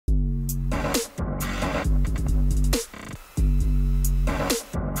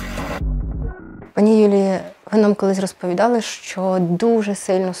Пані Юлії, ви нам колись розповідали, що дуже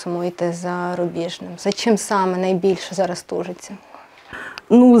сильно сумуєте за Рубіжним. За чим саме найбільше зараз тужиться?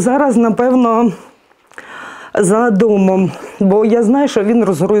 Ну, зараз, напевно, за домом. Бо я знаю, що він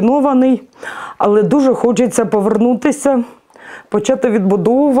розруйнований, але дуже хочеться повернутися, почати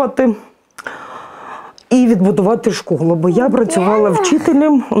відбудовувати і відбудувати школу. Бо я працювала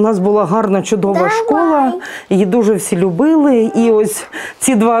вчителем, у нас була гарна, чудова школа, її дуже всі любили. І ось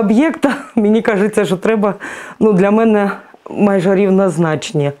ці два об'єкти, мені кажеться, що треба, ну, для мене майже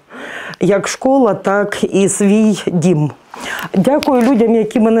рівнозначні. Як школа, так і свій дім. Дякую людям,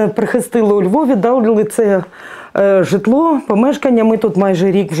 які мене прихистили у Львові, дали це житло, помешкання. Ми тут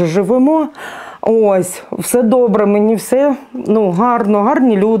майже рік вже живемо. Ось, все добре, мені все, ну, гарно,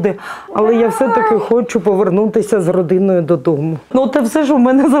 гарні люди, але я все-таки хочу повернутися з родиною додому. Ну, те все, що в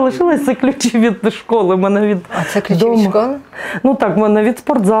мене залишилось, це ключі від школи. А це ключі від школи? Ну так, в мене від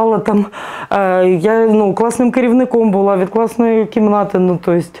спортзалу, там, я, ну, класним керівником була, від класної кімнати, ну,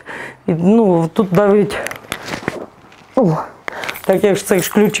 то есть, ну, тут навіть, так як це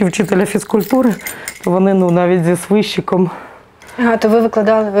ж ключі вчителя фізкультури, то вони, ну, навіть зі свищиком. А, то ви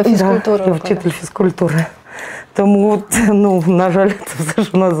викладали фізкультуру? Так, я вчитель фізкультури. Тому, ну, на жаль, це все,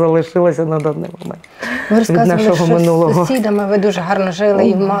 що в нас залишилося на даний момент. Ви розказували, що з сусідами ви дуже гарно жили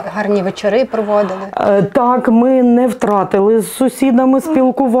і гарні вечори проводили. Так, ми не втратили з сусідами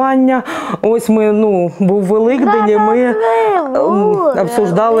спілкування. Ось ми, ну, був Великдень, і ми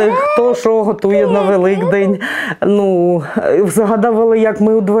обсуждали, хто що готує на Великдень. Ну, згадували, як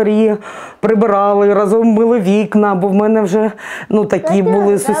ми у дворі прибирали, разом мили вікна, бо в мене вже, ну, такі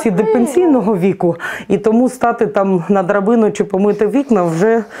були сусіди пенсійного віку. І тому стати там на драбину чи помити вікна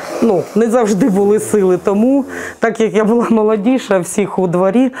вже, ну, не завжди були сили. Тому, так як я була молодіша всіх у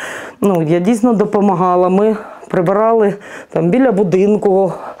дворі, ну, я дійсно допомагала. Ми прибирали там біля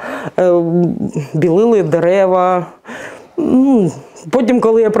будинку, білили дерева. Потім,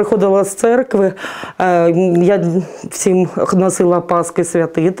 коли я приходила з церкви, я всім носила паски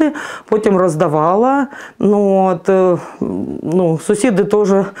святити, потім роздавала. Сусіди теж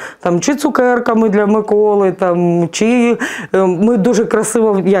там, чи цукерками для Миколи, там, чи ми дуже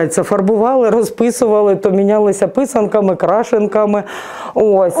красиво яйця фарбували, розписували, то мінялися писанками, крашенками.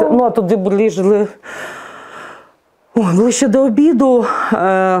 Ось. Ну, а туди ближче до обіду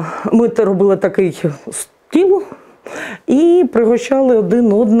ми робили такий стіл. І пригощали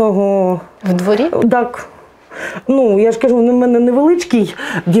один одного. В дворі? Так. Ну, я ж кажу, в мене невеличкий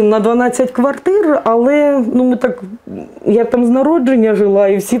дім на 12 квартир, але, ну, ми так, я там з народження жила,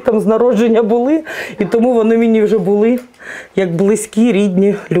 і всі там з народження були, і тому вони мені вже були як близькі,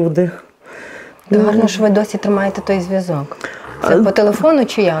 рідні люди. Гарно, що ви досі тримаєте той зв'язок. Це по телефону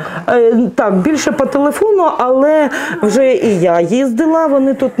чи як? Так, більше по телефону, але вже і я їздила,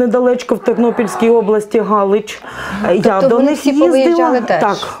 вони тут недалечко в Тернопільській області, Галич. Тобто вони всі повиїжджали теж?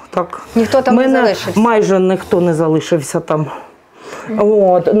 Так, так. Ніхто там не залишився? Майже ніхто не залишився там.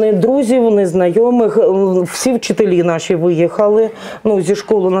 Не друзів, не знайомих, всі вчителі наші виїхали, ну, зі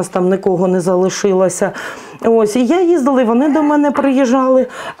школи у нас там нікого не залишилося. Ось, і я їздила, і вони до мене приїжджали,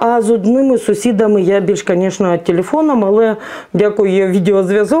 а з одними сусідами я більш, звісно, телефоном, але дякую, є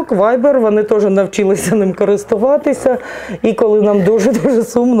відеозв'язок, Viber, вони теж навчилися ним користуватися, і коли нам дуже-дуже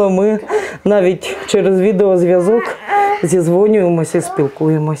сумно, ми навіть через відеозв'язок зізвонюємося і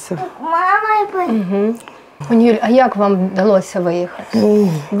спілкуємося. Пані Юлі, а як вам вдалося виїхати?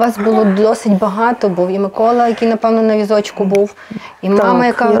 У вас було досить багато, був і Микола, який, напевно, на візочку був, і мама,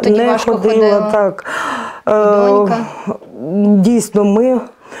 яка тоді важко ходила, так. І донька. Дійсно, ми,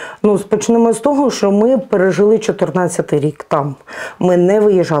 почнемо з того, що ми пережили 14-й рік там. Ми не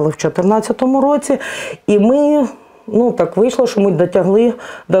виїжджали в 14-му році, і ми... так вийшло, що ми дотягли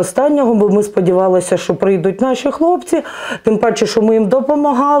до останнього, бо ми сподівалися, що прийдуть наші хлопці, тим паче, що ми їм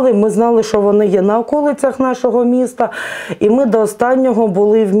допомагали, ми знали, що вони є на околицях нашого міста, і ми до останнього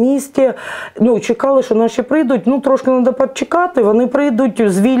були в місті, чекали, що наші прийдуть, трошки треба почекати, вони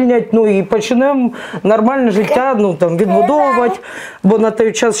прийдуть, звільнять, і почнемо нормальне життя, відбудовувати, бо на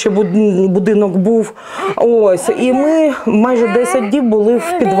той час ще будинок був. Ось, і ми майже 10 діб були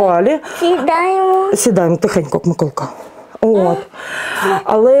в підвалі. Сідаємо тихенько, Миколка. От.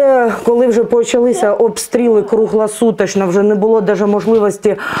 Але коли вже почалися обстріли круглосуточно, вже не було навіть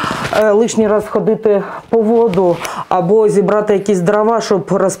можливості лишній раз ходити по воду або зібрати якісь дрова,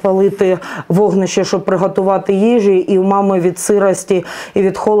 щоб розпалити вогнище, щоб приготувати їжі. І у мами від сирості і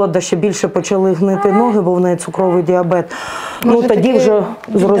від холоду ще більше почали гнити ноги, бо в неї цукровий діабет. Тоді вже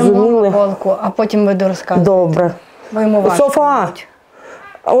зрозуміли. Голку, а потім ви дорозказуєте. Добре. Софа,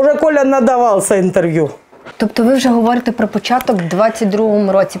 уже Коля надавався інтерв'ю. Тобто ви вже говорите про початок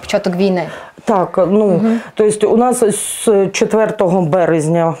 22-му році, початок війни? Так, тобто у нас з 4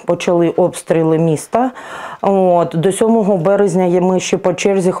 березня почали обстріли міста. До 7 березня ми ще по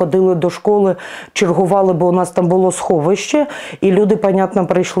черзі ходили до школи, чергували, бо у нас там було сховище, і люди, понятно,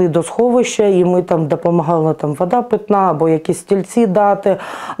 прийшли до сховища, і ми там допомагали, там вода питна, або якісь стільці дати,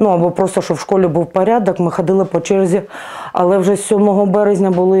 або просто, щоб в школі був порядок, ми ходили по черзі. Але вже з 7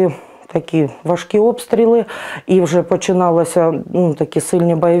 березня були такі важкі обстріли, і вже починалися такі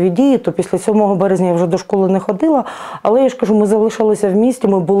сильні бойові дії, то після 7 березня я вже до школи не ходила, але я ж кажу, ми залишалися в місті,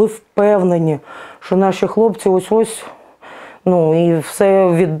 ми були впевнені, що наші хлопці ось-ось, і все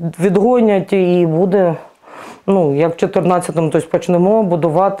відгонять, і буде, як в 14-му, тобто почнемо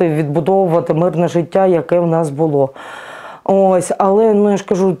будувати, відбудовувати мирне життя, яке в нас було. Але, я ж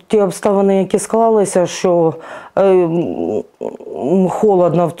кажу, ті обставини, які склалися, що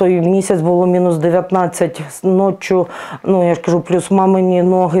холодно, в той місяць було мінус 19 ночі, я ж кажу, плюс мамині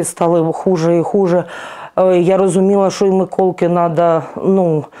ноги стали хуже і хуже. Я розуміла, що і Миколки треба,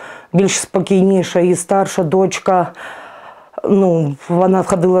 більш спокійніше, і старша дочка, вона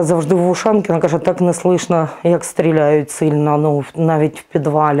ходила завжди в ушанки, вона каже, так не слышно, як стріляють сильно, навіть в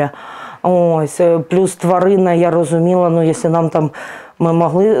підвалі. Плюс тварина, я розуміла, якщо нам там, ми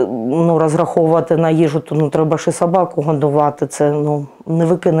могли розраховувати на їжу, то треба ж і собаку годувати, це не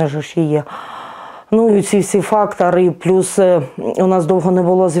викинеш її. І ці всі фактори, плюс у нас довго не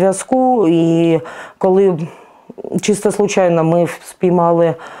було зв'язку, і коли чисто случайно ми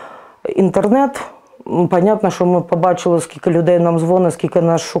спіймали інтернет, понятно, що ми побачили, скільки людей нам дзвонить, скільки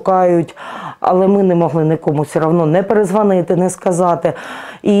нас шукають, але ми не могли нікому все одно не перезвонити, не сказати.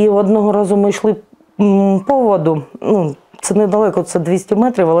 І одного разу ми йшли по воду, це недалеко, це 200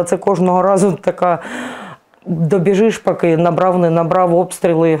 метрів, але це кожного разу така, добіжиш, поки набрав, не набрав,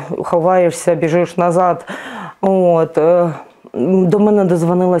 обстріли, ховаєшся, біжиш назад. До мене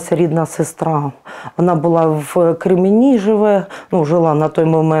дозвонилася рідна сестра. Вона була в Кремені, жила на той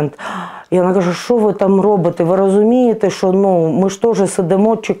момент. І вона каже, що ви там робите? Ви розумієте, що ми ж теж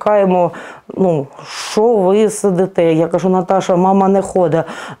сидимо, чекаємо, що ви сидите? Я кажу, Наташа, мама не ходить,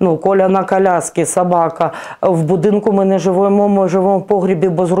 Коля на коляскі, собака. В будинку ми не живемо, ми живемо в погрібі,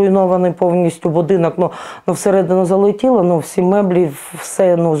 бо зруйнований повністю будинок. Всередину залетіло, всі меблі,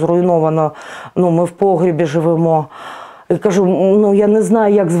 все зруйновано, ми в погрібі живемо. І кажу, я не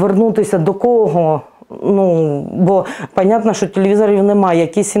знаю, як звернутися, до кого. Бо, понятно, що телевізорів немає,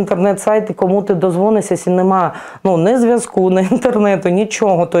 якісь інтернет-сайти, кому ти дозвонишся, якщо немає, ні зв'язку, ні інтернету,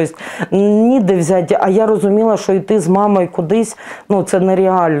 нічого, тобто ніде взяти. А я розуміла, що йти з мамою кудись, це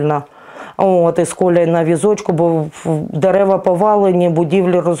нереально. І з Колею на візочку, бо дерева повалені,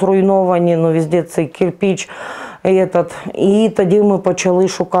 будівлі розруйновані, везде цей кирпич. І тоді ми почали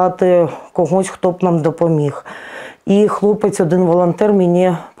шукати когось, хто б нам допоміг. І хлопець, один волонтер,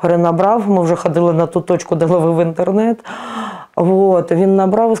 мені перенабрав, ми вже ходили на ту точку, де ловив інтернет. Він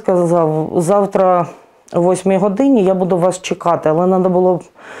набрав і сказав, завтра о 8 годині я буду вас чекати, але треба було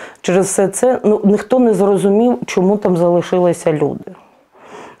через все це, ніхто не зрозумів, чому там залишилися люди.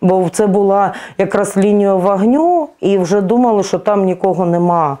 Бо це була якраз лінія вогню, і вже думали, що там нікого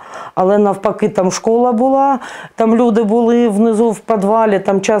нема. Але навпаки, там школа була, там люди були внизу в підвалі,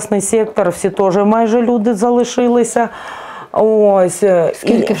 там частний сектор, всі теж майже люди залишилися.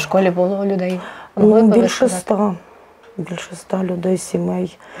 Скільки в школі було людей? Більше 100. Більше 100 людей,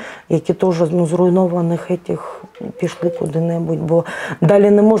 сімей, які теж зруйнованих пішли куди-небудь. Бо далі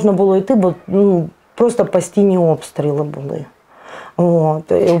не можна було йти, бо просто постійні обстріли були.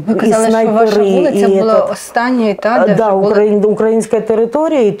 Ви казали, що ваша вулиця була останньою, українська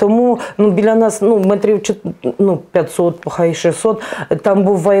територія, і тому біля нас метрів 500, хай 600, там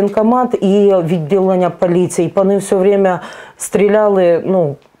був воєнкомат і відділення поліції. Вони все время стріляли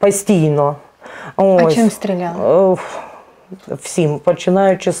постійно. А чим стріляли? Всім,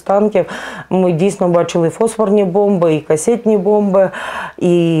 починаючи з танків, ми дійсно бачили фосфорні бомби, і касетні бомби,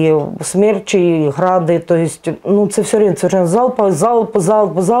 і Смерчі, і Гради. Тобто, це все время, це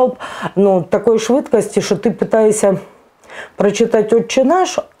залп, такої швидкості, що ти питаєшся прочитати «Отче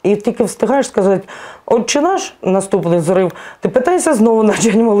наш», і тільки встигаєш сказати «Отче наш», наступний зрив, ти питаєшся знову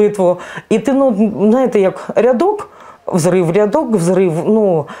почати молитву, і ти, знаєте, як рядок,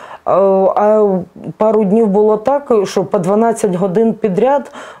 взрив, а пару днів було так, що по 12 годин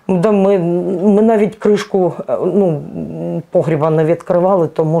підряд ми навіть кришку погріба не відкривали,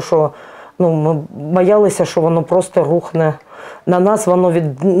 тому що ми боялися, що воно просто рухне на нас. Воно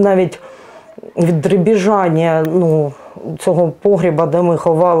навіть від дребіжання, ну, цього погріба, де ми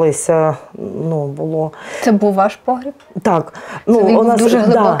ховалися, ну, було... Це був ваш погріб? Так. Це він був дуже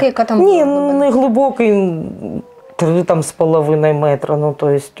глибокий, яка там Ні, була? не глибокий, 3,5 метра, ну, то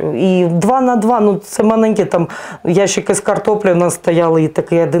есть, і 2 на 2, ну, це маленькі, там, ящики з картоплею у нас стояли, і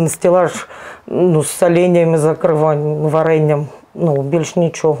такий один стелаж, ну, з соленьями, закриванням, варенням. Ну, більш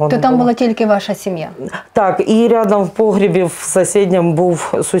нічого. То там була тільки ваша сім'я? Так, і рядом в погрібі в сусідньому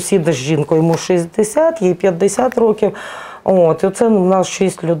був сусід з жінкою, йому 60, їй 50 років. От, і це у нас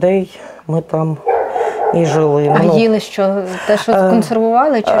 6 людей, ми там і жили. А їли що? Те, що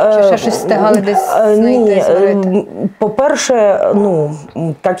консервували, чи ще щось встигали десь знайти, зварити? По-перше, ну,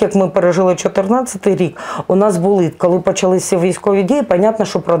 так як ми пережили 14-й рік, у нас були, коли почалися військові дії, понятно,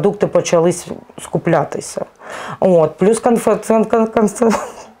 що продукти почали скуплятися. От, плюс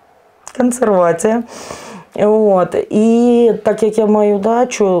консервація. От, і так як я маю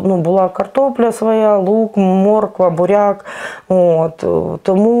дачу, ну, була картопля своя, лук, морква, буряк. От,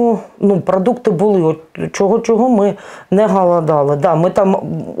 тому, ну, продукти були, от, чого ми не голодали. Да, ми там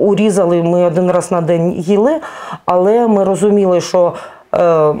урізали, ми один раз на день їли, але ми розуміли, що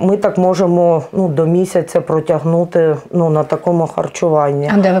ми так можемо, ну, до місяця протягнути, ну, на такому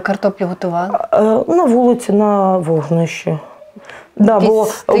харчуванні. А де ви картоплю готували? На вулиці, на вогнищі. Да, бо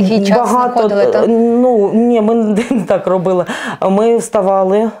багато, ну, ні, ми не так робили. Ми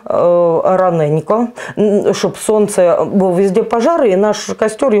вставали раненько, щоб сонце, бо везде пожари, і наш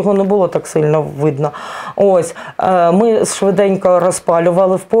костер, його не було так сильно видно. Ось, ми швиденько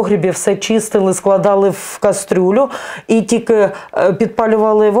розпалювали в погрібі, все чистили, складали в кастрюлю, і тільки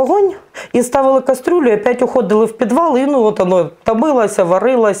підпалювали вогонь, і ставили кастрюлю, і опять уходили в підвал, і, ну, от воно томилося,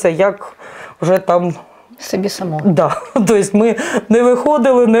 варилося, як вже там... Собі само. Да. Тобто ми не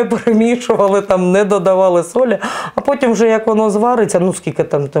виходили, не перемішували, там, не додавали солі, а потім вже як воно звариться, ну скільки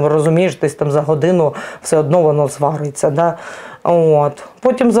там, ти розумієш, десь там за годину все одно воно звариться. Да? От.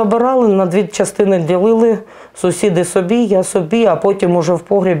 Потім забирали, на 2 частини ділили, сусіди собі, я собі, а потім уже в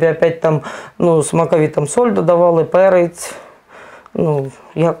погрібі опять там, ну, смакові там соль додавали, перець, ну,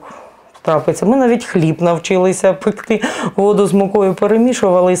 як... трапиться. Ми навіть хліб навчилися пекти, воду з мукою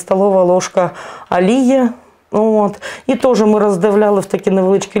перемішували, і столова ложка олії. От. І теж ми роздивляли в такі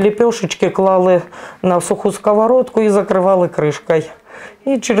невеличкі ліпешечки, клали на суху сковородку і закривали кришкою.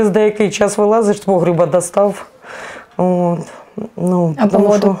 І через деякий час вилазиш, з погріба достав. От. Ну, а по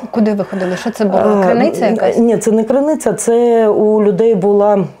воду куди ви ходили? Що це була? Криниця якась? Ні, це не криниця, це у людей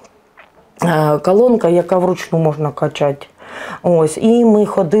була колонка, яка вручну можна качати. Ось, і ми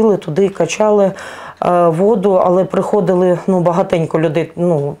ходили туди, качали воду, але приходили, ну, багатенько людей,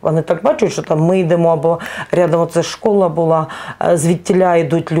 ну, вони так бачать, що там ми йдемо, або рядом оце школа була, звідтіля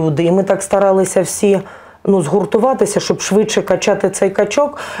йдуть люди, і ми так старалися всі, ну, згуртуватися, щоб швидше качати цей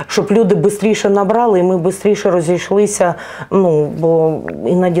качок, щоб люди швидше набрали, і ми швидше розійшлися, ну, бо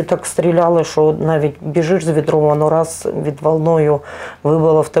іноді так стріляли, що навіть біжиш з відром, воно раз від волною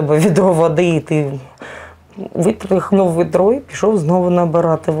вибило в тебе відро води, і ти... витрихнув відро і пішов знову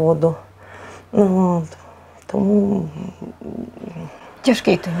набирати воду. От. Тому...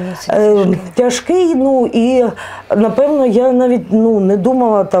 Тяжкий той місяць. Тяжкий, ну, і, напевно, я навіть, ну, не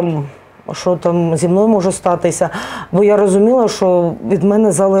думала там, що там зі мною може статися, бо я розуміла, що від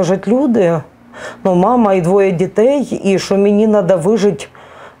мене залежать люди, ну, мама і 2 дітей, і що мені треба вижити,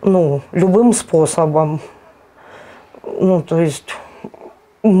 ну, любим способом. Ну, тобто,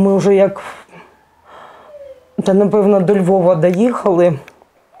 ми вже як... Та, напевно, до Львова доїхали,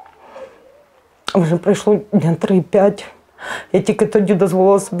 вже пройшло дня 3-5. Я тільки тоді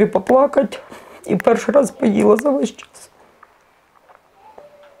дозволила собі поплакати і перший раз поїла за весь час.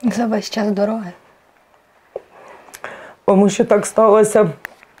 За весь час дороги? Тому що так сталося.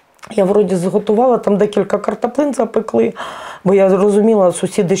 Я вроді зготувала, там декілька картоплин запекли, бо я зрозуміла,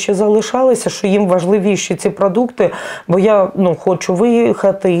 сусіди ще залишалися, що їм важливіші ці продукти, бо я, ну, хочу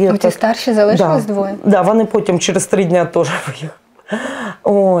виїхати. Ті старші залишились 2? Так, да, вони потім через 3 дні теж виїхали.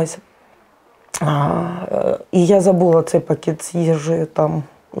 Ось. І я забула цей пакет з їжею там.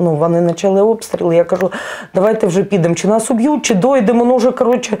 Ну, вони почали обстріли, я кажу, давайте вже підемо, чи нас уб'ють, чи дойдемо, ну вже,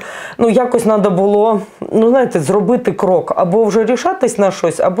 коротше, ну якось треба було, ну знаєте, зробити крок, або вже рішатись на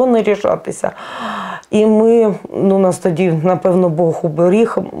щось, або не рішатися. І ми, ну нас тоді, напевно, Бог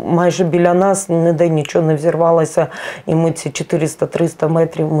уберіг, майже біля нас ніде нічого не взірвалося, і ми ці 400-300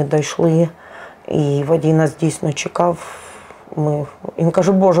 метрів ми дійшли, і водій нас дійсно чекав, Він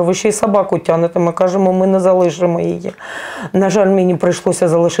каже, Боже, ви ще й собаку тягнете. Ми кажемо, ми не залишимо її. На жаль, мені прийшлося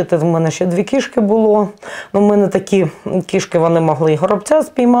залишити, в мене ще 2 кішки було. У мене такі кішки, вони могли і горобця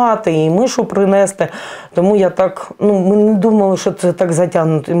спіймати, і мишу принести. Тому я так, ми не думали, що це так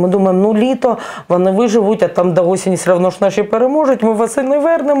затягнуто. Ми думаємо, літо, вони виживуть, а там до осені все одно ж наші переможуть, ми восени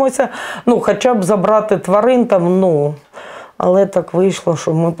вернемося. Хоча б забрати тварин там, Але так вийшло,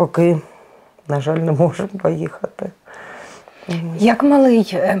 що ми поки, на жаль, не можемо поїхати. Як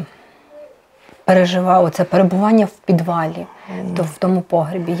малий переживав це перебування в підвалі, в тому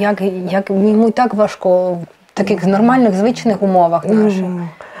погребі? Як йому і так важко в таких нормальних, звичних умовах наших?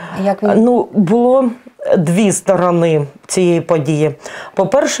 Як він... Було 2 сторони цієї події.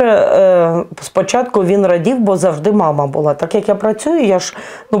 По-перше, спочатку він радів, бо завжди мама була. Так як я працюю, я ж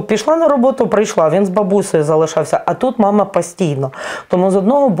пішла на роботу, прийшла, він з бабусею залишався, а тут мама постійно. Тому з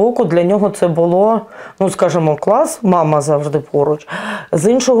одного боку для нього це було, скажімо, клас, мама завжди поруч.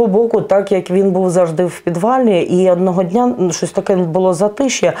 З іншого боку, так як він був завжди в підвалі, і одного дня щось таке було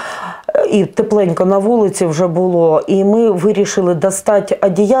затиш'я, і тепленько на вулиці вже було, і ми вирішили достати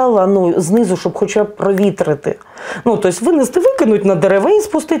одіяло, знизу, щоб хоча б провітрити. Тобто винести, викинуть на дерева і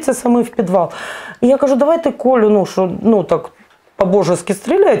спуститися саме в підвал. І я кажу, давайте Колю, так по-божески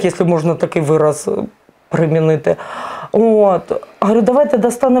стріляють, якщо можна такий вираз примінити. Говорю, давайте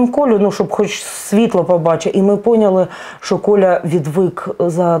достанемо Колю, щоб хоч світло побачити. І ми поняли, що Коля відвик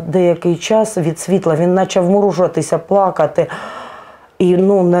за деякий час від світла. Він почав морожитися, плакати. І,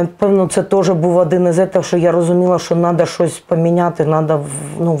 напевно, це теж був один із того, що я розуміла, що треба щось поміняти, треба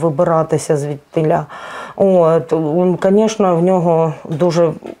вибиратися звідтиля. Звісно, в нього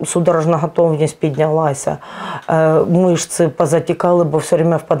дуже судорожна готовність піднялася. Мишці позатікали, бо все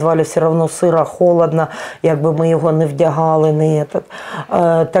время в підвалі все одно сиро, холодно, якби ми його не вдягали.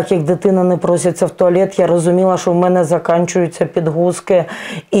 Так як дитина не проситься в туалет, я розуміла, що в мене закінчуються підгузки,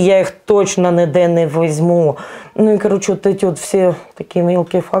 і я їх точно ніде не візьму. І, коротше, всі такі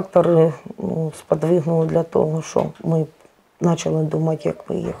мілкі фактори сподвигнули для того, що ми почали думати, як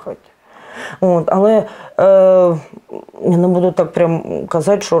виїхати. Але я не буду так прям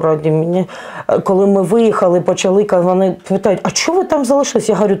казати, що раді мені. Коли ми виїхали, почали, вони питають, а чого ви там залишились?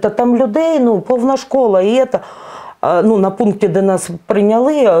 Я говорю, та там людей, повна школа. І це. На пункті, де нас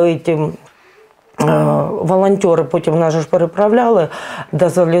прийняли, волонтери, потім нас ж переправляли до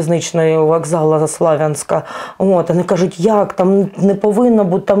залізничного вокзалу Славянська. Вони кажуть, як, там не повинно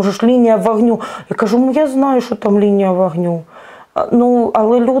бути, там же ж лінія вогню. Я кажу, я знаю, що там лінія вогню.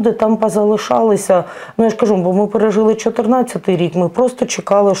 Але люди там позалишалися. Я ж кажу, бо ми пережили 14-й рік, ми просто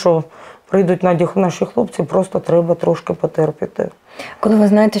чекали, що прийдуть наші хлопці, просто треба трошки потерпіти. Коли ви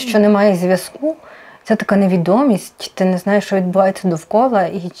знаєте, що немає зв'язку, це така невідомість, ти не знаєш, що відбувається довкола,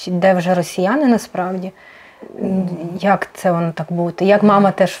 і де вже росіяни насправді. Як це воно так бути? Як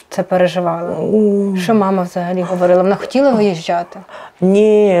мама теж це переживала? Що мама взагалі говорила? Вона хотіла виїжджати?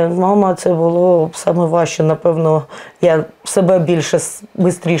 Ні, мама, це було саме важче. Напевно, я себе більше,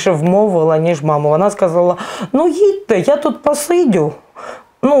 швидше вмовила, ніж маму. Вона сказала, їдьте, я тут посидю.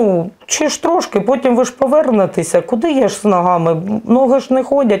 Чи ж трошки, потім ви ж повернетеся, куди я ж з ногами, ноги ж не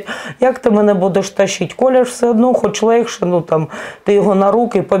ходять, як ти мене будеш тащити? Коля ж все одно, хоч легше, ти його на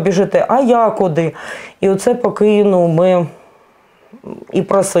руки побіжите, а я куди? І оце поки, ми і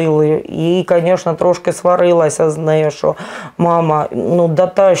просили, і, звісно, трошки сварилася з нею, що мама,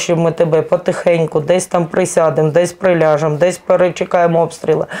 дотащимо ми тебе потихеньку, десь там присядемо, десь приляжемо, десь перечекаємо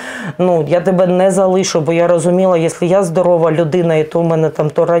обстріли. Я тебе не залишу, бо я розуміла, якщо я здорова людина, і то в мене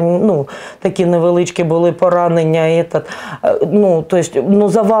там такі невеличкі були поранення,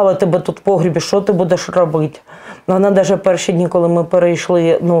 завали тебе тут в погрібі, що ти будеш робити? Вона навіть перші дні, коли ми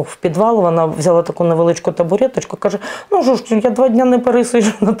перейшли в підвал, вона взяла таку невеличку табуреточку, каже, я 2 дні не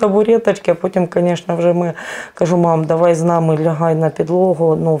пересиджу на табуреточці, а потім, звісно, вже кажу, мам, давай з нами лягай на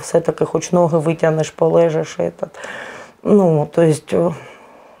підлогу, все-таки хоч ноги витягнеш, полежиш. Тобто,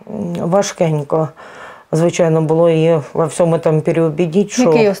 важкенько, звичайно, було її во всьому там переубедити.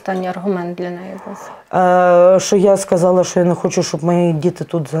 Який останній аргумент для неї був? Що я сказала, що я не хочу, щоб мої діти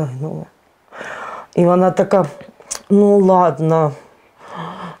тут загинули. І вона така, ладно.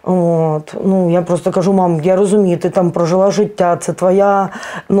 Я просто кажу, мам, я розумію, ти там прожила життя, це твоя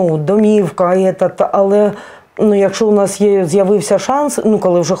домівка, але якщо у нас з'явився шанс,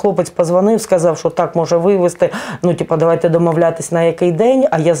 коли вже хлопець позвонив, сказав, що так може вивезти, давайте домовлятись на який день,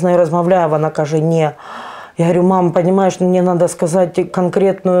 а я з нею розмовляю, вона каже, ні. Я говорю, мам, розумієш, мені треба сказати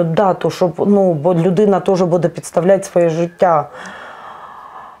конкретну дату, щоб, бо людина теж буде підставляти своє життя.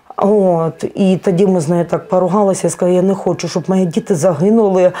 І тоді ми з нею так поругалися, я сказала, я не хочу, щоб мої діти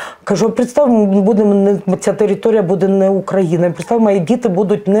загинули. Кажу, представ, ця територія буде не Україна, представ, мої діти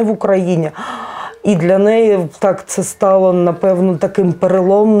будуть не в Україні. І для неї так це стало, напевно, таким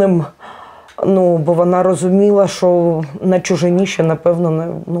переломним, бо вона розуміла, що на чужині ще,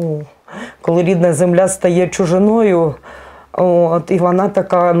 напевно, коли рідна земля стає чужиною, і вона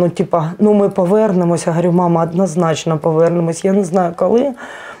така, ми повернемося. Я говорю, мама, однозначно повернемось. Я не знаю коли,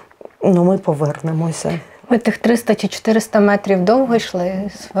 ми повернемося. Ви тих 300 чи 400 метрів довго йшли,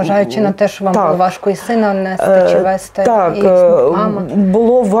 зважаючи на те, що вам було важко і сина нести чи вести, так, і мама?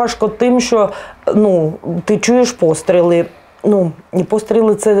 Було важко тим, що ти чуєш постріли. І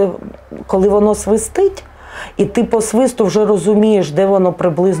постріли – це коли воно свистить, і ти по свисту вже розумієш, де воно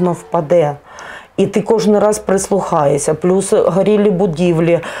приблизно впаде. І ти кожен раз прислухаєшся, плюс горілі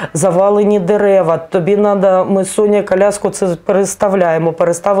будівлі, завалені дерева. Тобі треба, ми з Сонею коляску це переставляємо.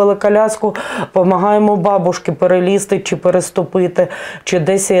 Переставили коляску, допомагаємо бабушці перелізти чи переступити, чи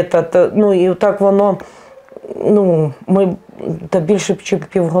десь. І так воно, ми більше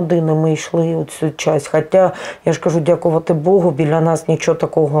півгодини ми йшли у цю часть. Хоча, я ж кажу, дякувати Богу, біля нас нічого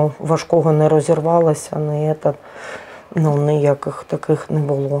такого важкого не розірвалося, ніяких таких не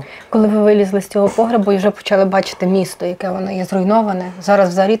було. Коли ви вилізли з цього погребу і вже почали бачити місто, яке воно є зруйноване, зараз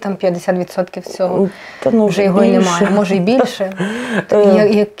взагалі там 50% всього, вже його і немає, може і більше.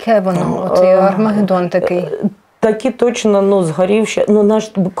 Яке воно, оцей Армагеддон такий? Такі точно, згорівші.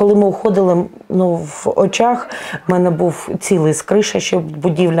 Коли ми уходили, в очах в мене був цілий з криша, ще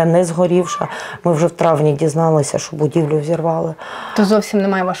будівля не згорівша. Ми вже в травні дізналися, що будівлю взірвали. То зовсім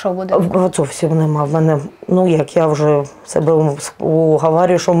немає вашого будинку? Зовсім нема. В мене, як я вже себе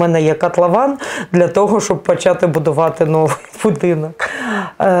говорю, що в мене є котлован для того, щоб почати будувати новий будинок.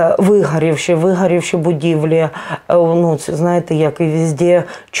 Вигорівші будівлі. Знаєте, як і везде,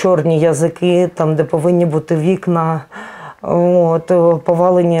 чорні язики, там, де повинні бути вікна.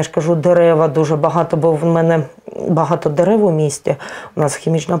 Повалені, я ж кажу, дерева дуже багато, бо в мене багато дерев у місті. У нас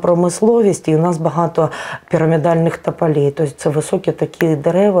хімічна промисловість і у нас багато пірамідальних тополей. Тобто це високі такі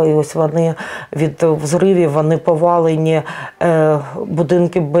дерева, і ось вони від взривів, вони повалені,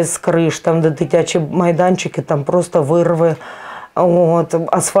 будинки без криш, там де дитячі майданчики, там просто вирви.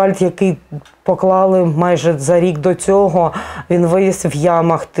 Асфальт, який поклали майже за рік до цього, він весь в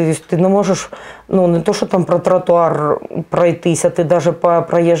ямах. Ти не можеш, не то, що там про тротуар пройтися, ти навіть по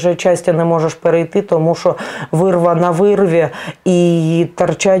проїжджій частині не можеш перейти, тому що вирва на вирві і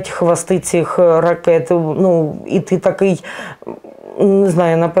торчать хвости цих ракет. І ти такий, не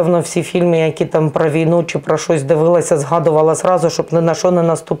знаю, напевно, всі фільми, які там про війну чи про щось дивилася, згадувала зразу, щоб ні на що не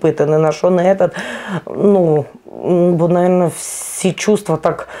наступити, ні на що не бо, мабуть, всі чувства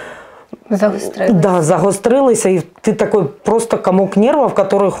так загострилися, і ти такий просто комок нервів,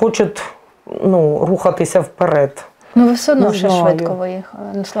 який хоче рухатися вперед. Ви все одно ще швидко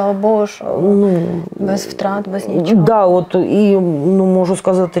виїхали. Слава Богу, що без втрат, без нічого. І можу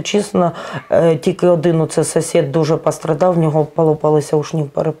сказати чесно, тільки один сусід дуже пострадав, в нього полопалися ушні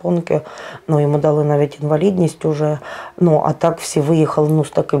перепонки, йому дали навіть інвалідність уже. А так всі виїхали з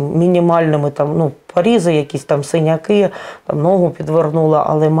такими мінімальними порізи, якісь там синяки, ногу підвернула,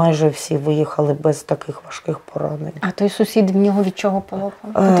 але майже всі виїхали без таких важких поранень. А той сусід, в нього від чого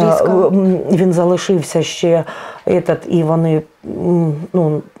потріскав? Він залишився ще, і вони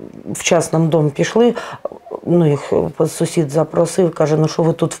в частному дом пішли, їх сусід запросив, каже, що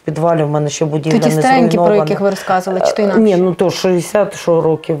ви тут в підвалі, в мене ще будівля не зруйнована. Ті старенькі, про яких ви розказували, чи то інакше? Ні, то 60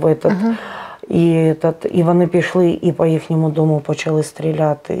 років. І вони пішли, і по їхньому дому почали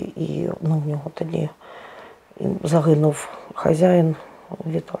стріляти, і в нього тоді загинув хазяїн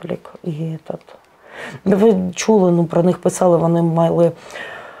Віталік. Ви чули, про них писали, вони мали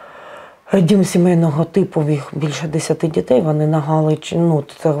дім сімейного типу, їх більше 10 дітей, вони на Галич,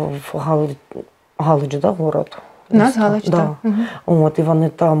 це Галич, город? У нас Галич, так. Угу. І вони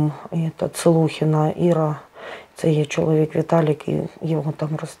там, Целухіна Іра, це є чоловік Віталік, і його там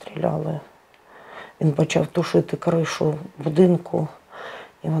розстріляли. Він почав тушити кришу будинку,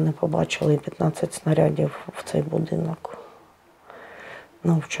 і вони побачили 15 снарядів в цей будинок.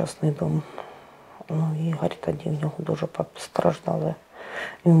 В частний дом. Ігор тоді в нього дуже постраждали.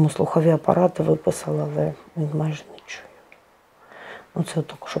 Йому слухові апарати виписали, але він майже не чує. Це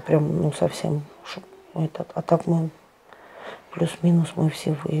так, що прям, зовсім. А так ми плюс-мінус ми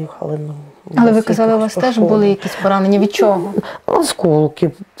всі виїхали. Але ви казали, у вас теж були якісь поранення? Від чого?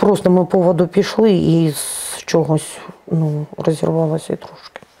 Осколки. Просто ми по воду пішли і з чогось розірвалося і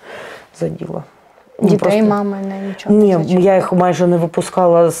трошки заділо. Дітей просто... мами нічого? Ні, я їх майже не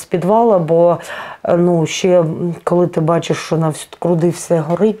випускала з підвала, бо ще коли ти бачиш, що навкруди все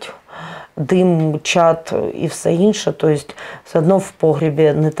горить, дим, чад і все інше, тобто все одно в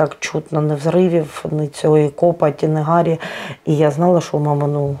погрібі не так чутно ні взривів, ні цієї копоті, ні гарі. І я знала, що у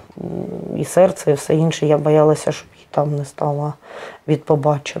мами і серце, і все інше. Я боялася, щоб їй там не стало від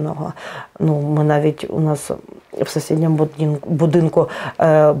побаченого. Ми навіть у нас в сусідньому будинку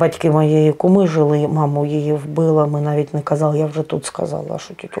батьки моєї куми жили, маму її вбила. Ми навіть не казали, я вже тут сказала,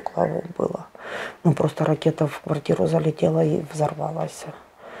 що тітю Клаву вбила. Просто ракета в квартиру залетіла і взорвалася.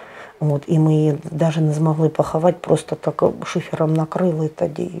 І ми її навіть не змогли поховати, просто так шифером накрили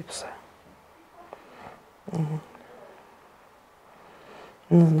тоді і все.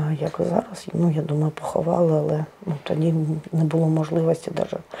 Не знаю, як зараз. Я думаю, поховали, але тоді не було можливості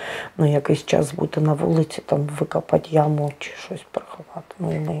навіть якийсь час бути на вулиці, там викопати яму чи щось приховати. І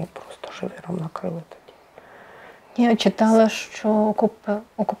ми її просто шифером накрили тоді. Я читала, що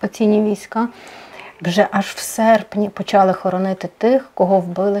окупаційні війська вже аж в серпні почали хоронити тих, кого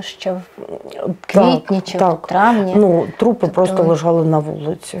вбили ще в квітні чи в травні. Трупи просто лежали на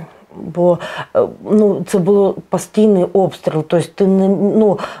вулиці. Бо це було постійний обстріл. Тобто ти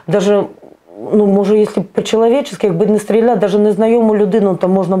навіть, може, якщо по-чоловічески, якби не стріляти, навіть незнайому людину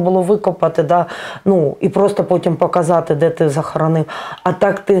там можна було викопати, і просто потім показати, де ти захоронив. А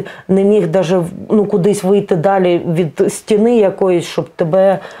так ти не міг навіть кудись вийти далі від стіни якоїсь, щоб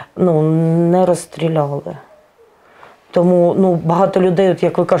тебе не розстріляли. Тому багато людей,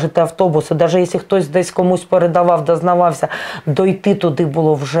 як ви кажете, автобуси, навіть якщо хтось десь комусь передавав, дознавався, дойти туди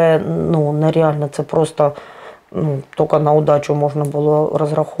було вже нереально. Це просто тільки на удачу можна було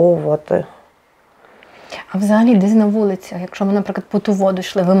розраховувати. А взагалі десь на вулицях, якщо ми, наприклад, по ту воду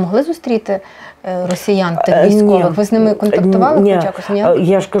йшли, ви могли зустріти росіян, тих військових? Ви з ними контактували хоч якось? Ні?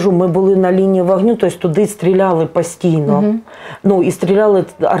 Я ж кажу, ми були на лінії вогню, тобто туди стріляли постійно. І стріляли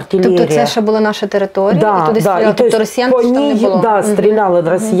артилерія. Тобто це ще була наша територія, і туди стріляли, тобто росіян там не було? Так, стріляли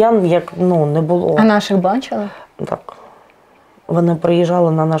росіян, як не було. А наших бачили? Так. Вони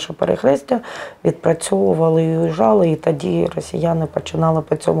приїжджали на наше перехрестя, відпрацьовували і уїжджали, і тоді росіяни починали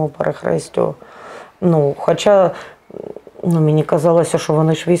по цьому перехрестю. Хоча мені казалося, що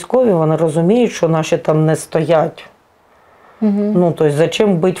вони ж військові, вони розуміють, що наші там не стоять. Тобто,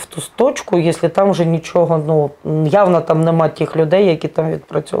 зачем бити в ту точку, якщо там вже нічого, явно там нема тих людей, які там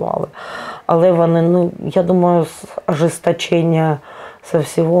відпрацювали. Але вони, я думаю, з ожесточення це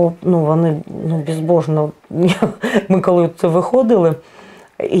всього, вони безбожно. Ми коли це виходили,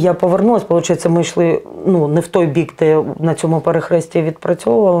 і я повернулася, виходить, ми йшли не в той бік, де на цьому перехресті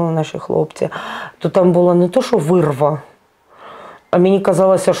відпрацьовували наші хлопці, то там було не то, що вирва, а мені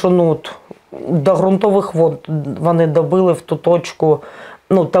казалося, що до ґрунтових вод вони добили в ту точку.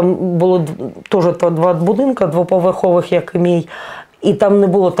 Там було теж 2 будинки двоповерхових, як і мій, і там не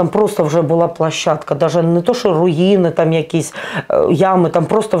було, там просто вже була площадка, навіть не то, що руїни, там якісь ями, там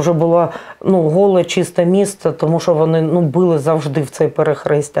просто вже було голе, чисте місце, тому що вони били завжди в цей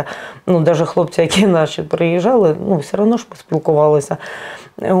перехрестя. Навіть хлопці, які наші приїжджали, все одно ж поспілкувалися.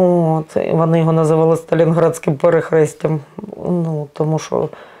 Вони його називали Сталінградським перехрестям, тому що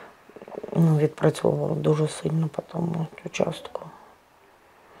відпрацьовували дуже сильно по тому участку.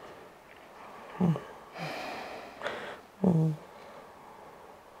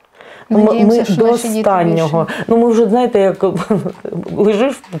 Ми до останнього. Ми вже, знаєте, як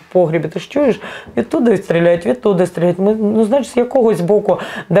лежиш в погрібі, ти ж чуєш, відтуди стріляють, відтуди стріляють. Ми, значить, з якогось боку,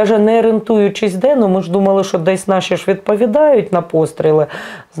 навіть не орієнтуючись де, ми ж думали, що десь наші ж відповідають на постріли.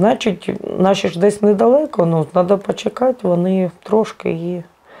 Значить, наші ж десь недалеко, треба почекати, вони трошки і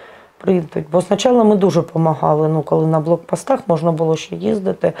прийдуть. Бо спочатку ми дуже допомагали, коли на блокпостах можна було ще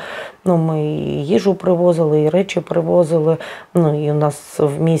їздити. Ми і їжу привозили, і речі привозили. І у нас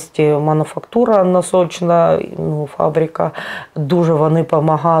в місті мануфактура носочна, фабрика. Дуже вони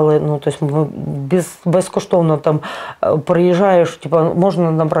допомагали. Тобто ми безкоштовно там приїжджаєш,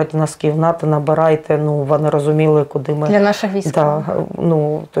 можна набрати носків, набирайте. Вони розуміли, куди ми. Для наших військових.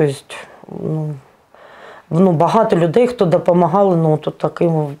 Багато людей, хто допомагали, то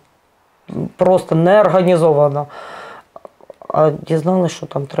таким просто неорганізовано. А дізналися, що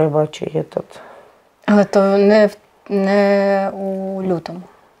там треба, чи є тут. Але то не у лютому?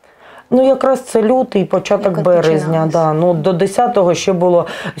 Якраз це лютий, початок березня. До 10-го ще було.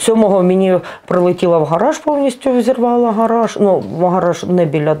 7-го мені прилетіла в гараж, повністю взірвала гараж. Гараж не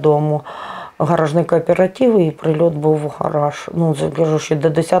біля дому. Гаражний кооператив, і прильот був в гараж. Кажу, що до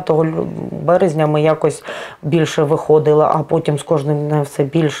 10 березня ми якось більше виходили, а потім з кожним днем все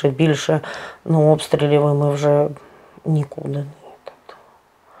більше. Обстрілів ми вже нікуди.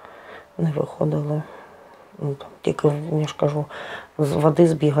 не виходили. Ну, тільки, я ж кажу, з води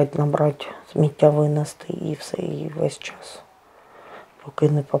збігати, набрати, сміття винести і все, і весь час. Поки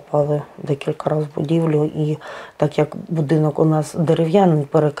не попали декілька разів в будівлю. І так як будинок у нас дерев'яний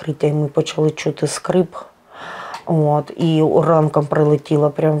перекриття, і ми почали чути скрип. І ранком прилетіло,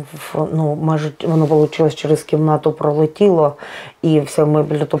 прям майже воно вийшло через кімнату, пролетіло, і вся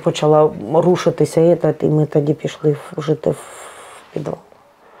мебель то почала рушитися, і ми тоді пішли жити в підвал.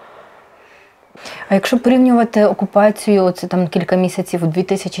 А якщо порівнювати окупацію, це там кілька місяців у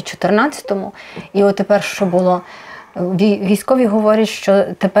 2014-му, і от тепер що було? Військові говорять, що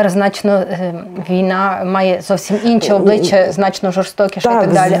тепер значно війна має зовсім інше обличчя, значно жорстокіше і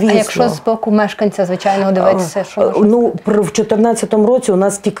так далі. Звісно. А якщо з боку мешканця звичайного дивитися, що можна? В 2014 році у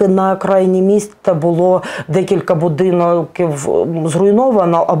нас тільки на окраїні міста було декілька будинків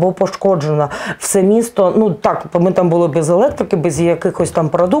зруйновано або пошкоджено. Все місто, ми там були без електрики, без якихось там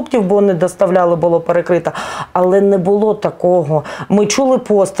продуктів, бо не доставляли, було перекрито. Але не було такого. Ми чули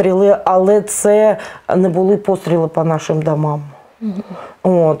постріли, але це не були постріли по нашим домам.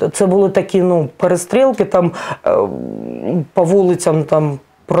 Це були такі перестрілки, там по вулицям там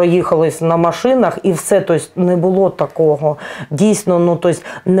проїхались на машинах і все, тобто не було такого. Дійсно,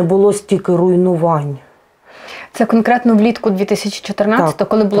 не було стільки руйнувань. Це конкретно влітку 2014-го,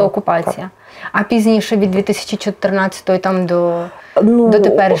 коли була окупація. Так. А пізніше від 2014-го там до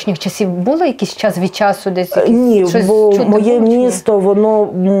теперішніх часів було якийсь час від часу десь? Ні, бо моє місто,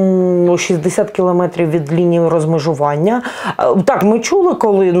 воно 60 кілометрів від лінії розмежування. Так, ми чули,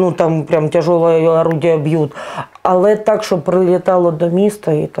 коли там прям тяжеле орудія б'ють, але так, щоб прилітало до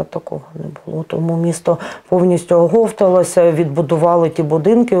міста, і такого не було. Тому місто повністю оговталося, відбудували ті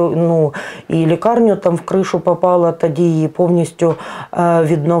будинки, і лікарню там в кришу попала, тоді її повністю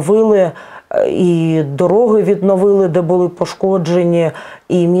відновили. І дороги відновили, де були пошкоджені,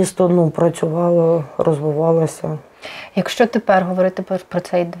 і місто працювало, розвивалося. Якщо тепер говорити про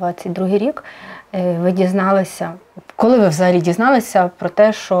цей 22-й рік, ви дізналися, коли ви взагалі дізналися про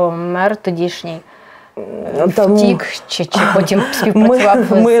те, що мер тодішній втік, чи потім співпрацював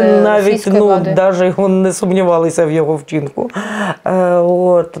з ми навіть владою? навіть його не сумнівалися в його вчинку,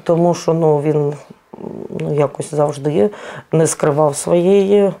 тому що він якось завжди не скривав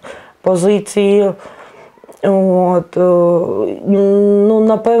своєї позиції.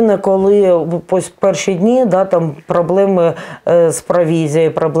 Напевне, коли перші дні, там проблеми з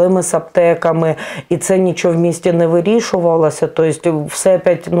провізією, проблеми з аптеками, і це нічого в місті не вирішувалося, тобто все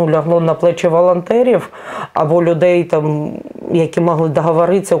опять лягло на плечі волонтерів або людей, там, які могли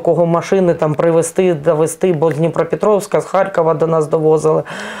договоритися, у кого машини там привезти, довезти, бо з Дніпропетровська, з Харкова до нас довозили.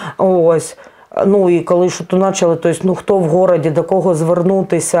 І коли що то почали, тобто, хто в городі, до кого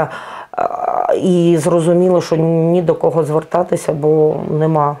звернутися, і зрозуміло, що ні до кого звертатися, бо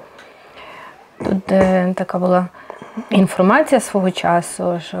нема. Тут така була інформація свого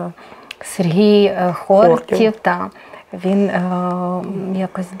часу, що Сергій Хортів, він,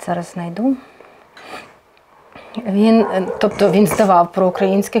 якось зараз знайду, він здавав про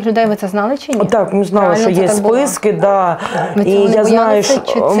українських людей, ви це знали чи ні? Так, ми знали, що є списки, Ви цього не боялися,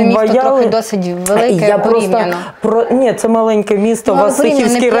 чи це місто трохи досить велике, порівняно? Ні, це маленьке місто,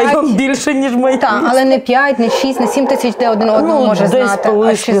 Васильківський район більше, ніж моє місто. Так, але не 5, не 6, не 7 тисяч, де один одного може знати,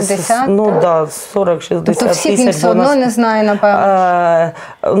 а 60? 40-60 тисяч. Тобто всіх він все одно не знає, напевно?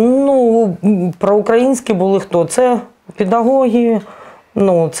 Про українські були хто? Це педагоги,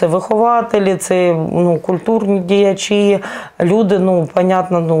 це вихователі, це культурні діячі, люди,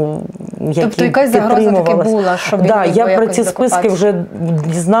 понятно, які тобто якась загроза таки була, щоб я про ці списки вже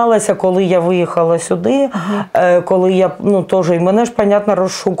дізналася, коли я виїхала сюди, коли я, теж і мене ж, понятно,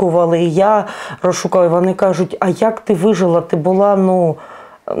 розшукували, і я розшукала, і вони кажуть, а як ти вижила, ти була,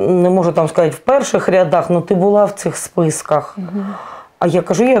 не можу там сказати, в перших рядах, ти була в цих списках. А я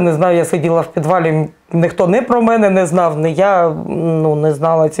кажу, я не знаю, я сиділа в підвалі, ніхто не про мене не знав, не я не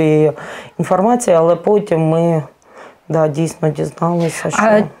знала цієї інформації, але потім ми дійсно дізналися, що...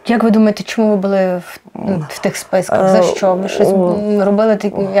 А як ви думаєте, чому ви були в тих списках? За що? Ви щось робили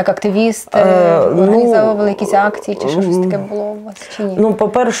як активісти, організовували якісь акції, чи щось таке було у вас, чи ні?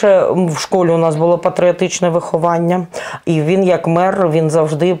 По-перше, в школі у нас було патріотичне виховання, і він як мер, він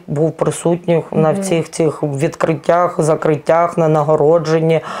завжди був присутній на всіх цих відкриттях, закриттях, на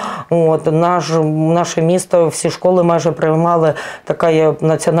нагородженні. Наше місто, всі школи майже приймали така є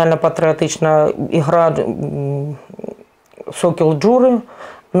національно-патріотична ігра «Сокіл Джури»,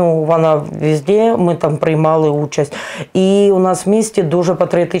 Ну, вона везде, ми там приймали участь. І у нас в місті дуже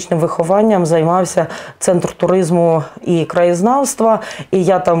патріотичним вихованням займався Центр туризму і краєзнавства. І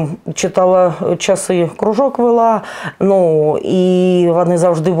я там читала часи, кружок вела. Ну, і вони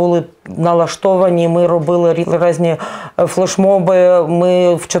завжди були налаштовані. Ми робили різні флешмоби. Ми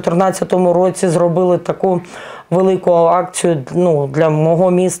в 2014 році зробили таку велику акцію, ну, для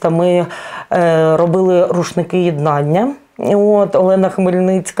мого міста. Ми робили рушники єднання. От, Олена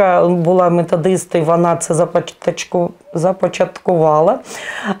Хмельницька була методист, і вона це започаткувала.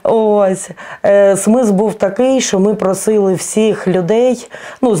 Ось. Смисл був такий, що ми просили всіх людей,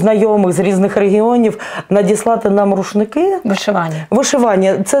 ну, знайомих з різних регіонів, надіслати нам рушники. Вишивання.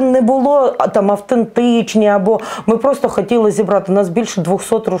 Вишивання. Це не було там автентичні, або ми просто хотіли зібрати. У нас більше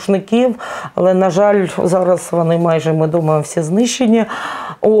 200 рушників, але, на жаль, зараз вони майже, ми думаємо, всі знищені.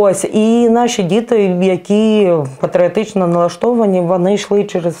 Ось. І наші діти, які патріотично налаштовані, вони йшли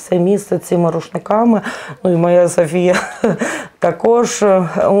через все місто цими рушниками. Ну і моя Софія також.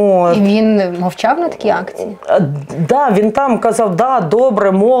 От. І він мовчав на такі акції? Да, він там казав, да,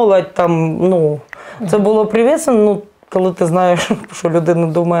 добре, молодь, там, ну, це було привісно, ну, коли ти знаєш, що людина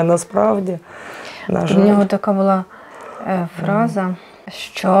думає насправді. У нього така була фраза,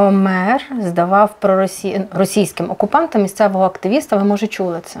 що мер здавав російським окупантам місцевого активіста, ви, може,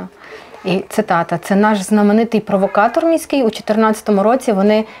 чули це. І цитата: «Це наш знаменитий провокатор міський, у 2014 році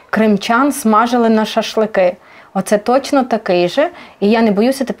вони кримчан смажили на шашлики. Оце точно такий же, і я не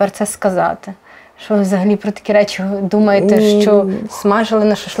боюся тепер це сказати». Що ви взагалі про такі речі думаєте, що смажили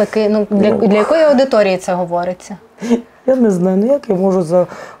на шашлики? Ну, для якої аудиторії це говориться? Я не знаю, ну як я можу за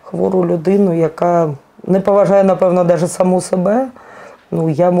хвору людину, яка не поважає, напевно, навіть саму себе, ну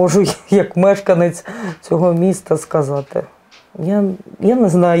я можу як мешканець цього міста сказати. Я не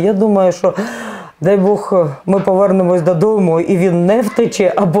знаю, я думаю, що, дай Бог, ми повернемось додому і він не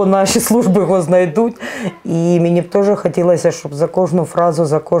втече, або наші служби його знайдуть. І мені б теж хотілося, щоб за кожну фразу,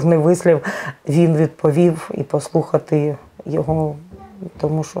 за кожний вислів він відповів і послухати його.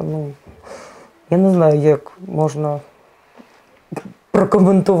 Тому що, ну, я не знаю, як можна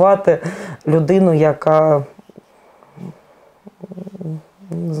прокоментувати людину, яка,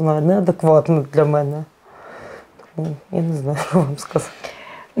 не знаю, неадекватна для мене. Я не знаю, що вам сказати.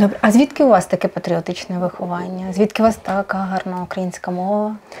 Добре, а звідки у вас таке патріотичне виховання? Звідки у вас така гарна українська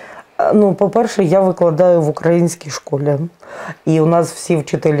мова? Ну, по-перше, я викладаю в українській школі. І у нас всі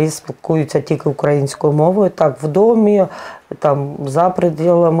вчителі спілкуються тільки українською мовою. Так, в домі, там, за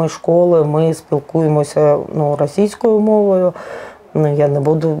пределами школи ми спілкуємося, ну, російською мовою. Ну, я не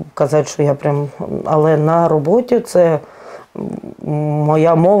буду казати, що я прям... Але на роботі це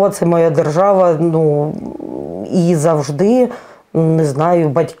моя мова, це моя держава, ну, і завжди, не знаю,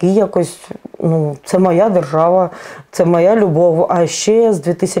 батьки якось, ну, це моя держава, це моя любов. А ще з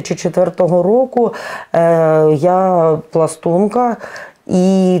 2004 року я пластунка,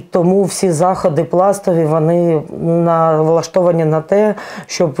 і тому всі заходи пластові, вони влаштовані на те,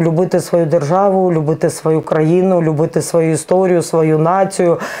 щоб любити свою державу, любити свою країну, любити свою історію, свою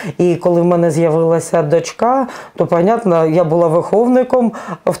націю. І коли в мене з'явилася дочка, то, понятно, я була виховником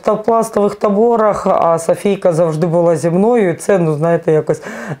в пластових таборах, а Софійка завжди була зі мною. І це, ну, знаєте, якось,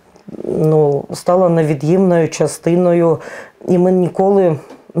 ну, стало невід'ємною частиною. І ми ніколи,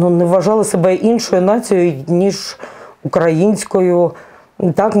 ну, не вважали себе іншою нацією, ніж українською.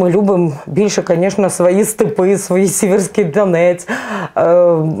 Так, ми любимо більше, звісно, свої степи, свій Сіверський Донець,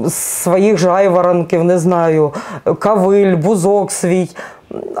 своїх жайворонків, не знаю, Ковиль, Бузок свій.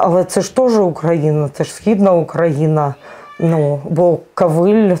 Але це ж теж Україна, це ж Східна Україна. Ну, бо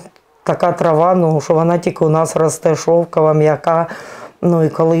Ковиль – така трава, ну, що вона тільки у нас росте, шовкова, м'яка. Ну і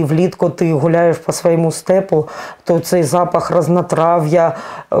коли влітку ти гуляєш по своєму степу, то цей запах разнотрав'я,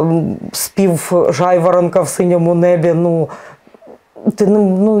 спів жайворонка в синьому небі, ну, ти,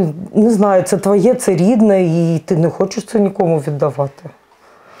 ну, не знаю, це твоє, це рідне, і ти не хочеш це нікому віддавати.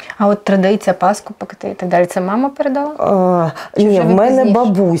 А от традиція Пасху пекти і так далі, це мама передала? Ні, в мене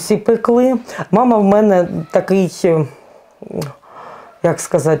бабусі пекли. Мама в мене такий, як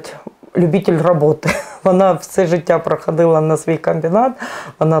сказати, любитель роботи. Вона все життя проходила на свій комбінат,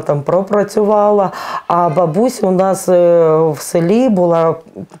 вона там пропрацювала. А бабуся у нас в селі була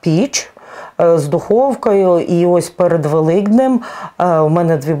піч з духовкою, і ось перед Великднем у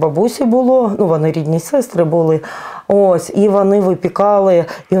мене 2 бабусі було, ну вони рідні сестри були, Ось, і вони випікали,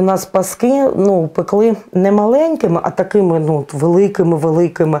 і у нас паски, ну, пекли не маленькими, а такими, ну,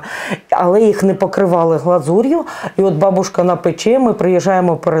 великими, але їх не покривали глазур'ю. І от бабушка напече, ми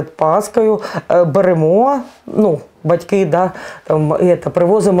приїжджаємо перед Паскою, беремо, ну, батьки, да, там,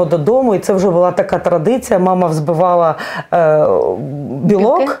 привозимо додому, і це вже була така традиція. Мама взбивала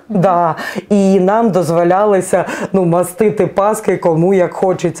білок, да, і нам дозволялося, ну, мастити паски, кому як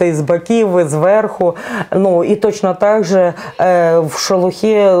хочеться, із боків, і зверху. Ну, і точно так же в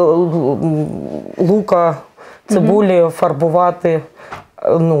шелухі лука, цибулі фарбувати.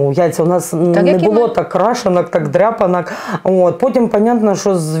 Ну, яйця у нас так, не було так крашенок, так дряпанок. От. Потім, понятно,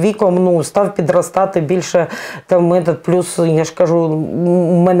 що з віком, ну, став підростати більше там, плюс, я ж кажу,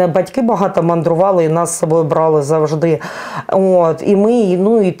 у мене батьки багато мандрували і нас з собою брали завжди. От. І ми,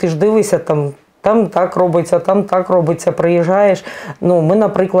 ну, і ти ж дивишся, там так робиться, там так робиться, приїжджаєш. Ну, ми,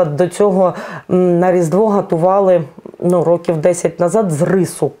 наприклад, до цього на Різдво готували, ну, років 10 назад з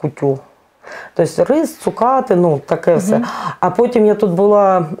рису кутю. Тобто рис, цукати, ну, таке все. А потім я тут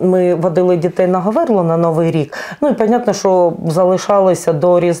була, ми водили дітей на Говерло на Новий рік. Ну, і, понятно, що залишалися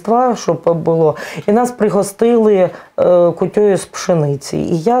до Різдва, щоб було. І нас пригостили кутю з пшениці.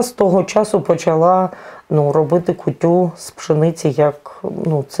 І я з того часу почала, ну, робити кутю з пшениці, як,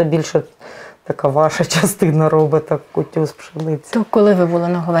 ну, це більше така ваша частина робить, так, кутю з пшениці. То коли ви були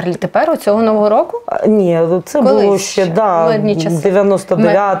на Говерлі? Тепер, у цього Нового року? Ні, це колись було ще, да, в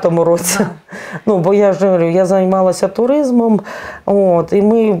 99-му році. Ну, бо я ж говорю, я займалася туризмом, от, і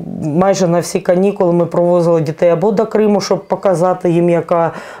ми майже на всі канікули ми провозили дітей або до Криму, щоб показати їм,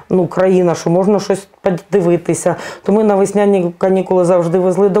 яка, ну, країна, що можна щось подивитися. То ми на весняні канікули завжди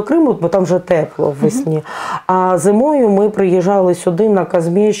везли до Криму, бо там вже тепло весні. А зимою ми приїжджали сюди на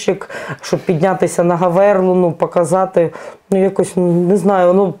Казміщик, щоб піднятися на Говерлу, ну, показати, ну, якось, не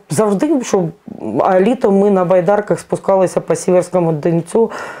знаю, ну, завжди, щоб, а літом ми на байдарках спускалися по Сіверському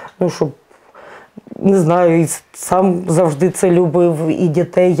Донцю, ну, щоб, не знаю, і сам завжди це любив, і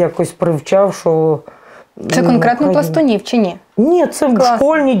дітей якось привчав, що... Це конкретно пластунів чи ні? Ні, це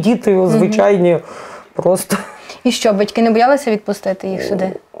школьні діти, звичайні, просто. І що, батьки не боялися відпустити їх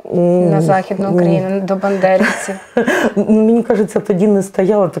сюди? На Західну Україну, до бандерівців? Мені кажеться, тоді не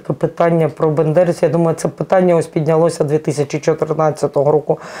стояло таке питання про бандерівців. Я думаю, це питання ось піднялося 2014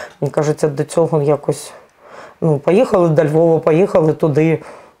 року. Мені кажеться, до цього якось, ну, поїхали до Львова, поїхали туди,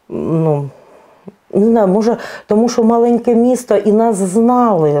 ну, не знаю, може, тому що маленьке місто і нас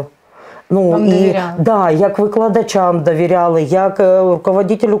знали. Ну, вам довіряли? Да, як викладачам довіряли, як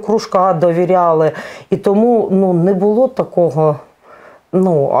руководителю кружка довіряли. І тому, ну, не було такого.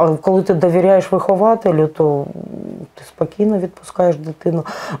 Ну, а коли ти довіряєш вихователю, то ти спокійно відпускаєш дитину.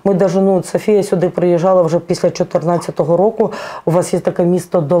 Ми навіть, ну, Софія сюди приїжджала вже після 2014 року. У вас є таке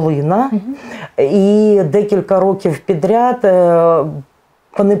місто Долина. І декілька років підряд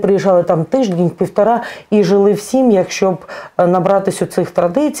вони приїжджали там тиждень-півтора і жили в сім'ях, щоб набратися цих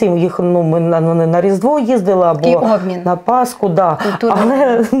традицій. Їх, ну, ми на Різдво їздили або на Пасху. Да.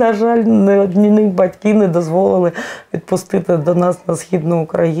 Але, на жаль, ні одні батьки не дозволили відпустити до нас на Східну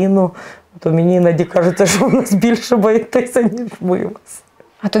Україну. То мені іноді кажеться, що в нас більше боїтеся, ніж ми вас.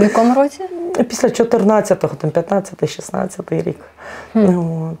 А то в якому році? Після 14-го, там 15-16 рік.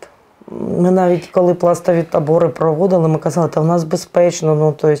 От. Ми навіть, коли пластові табори проводили, ми казали, та в нас безпечно,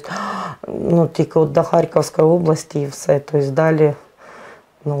 ну, то есть, ну, тільки от до Харківської області і все, то есть, далі,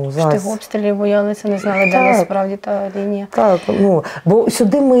 ну, зараз. Тих обстрілів боялися, не знали, де насправді та лінія. Так, ну, бо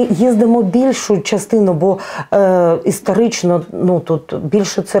сюди ми їздимо більшу частину, бо історично, ну, тут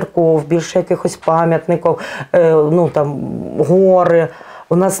більше церков, більше якихось пам'ятників, ну, там, гори,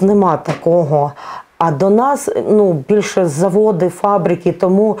 у нас нема такого. А до нас, ну, більше заводи, фабрики,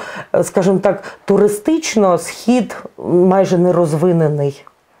 тому, скажімо так, туристично Схід майже не розвинений.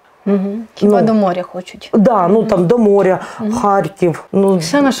 Хіба до моря хочуть? Так, да, ну, там до моря, Харків. Ну,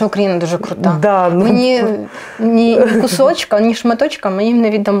 вся наша Україна дуже крута. Да, ну, мені ні кусочка, ні шматочка ми їм не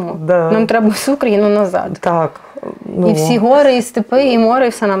віддамо. Да. Нам треба всю Україну назад. Так. Ну, і всі гори, і степи, і море, і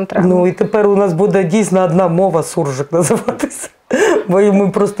все нам треба. Ну, і тепер у нас буде дійсно одна мова, суржик називатися. Бо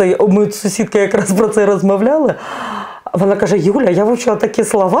ми сусідка якраз про це розмовляли. Вона каже, Юля, я вивчила такі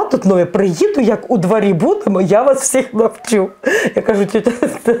слова тут, ну я приїду, як у дворі будемо, я вас всіх навчу. Я кажу, тетя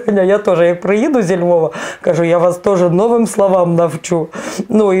Таня, я теж, як приїду зі Львова, кажу, я вас теж новим словам навчу.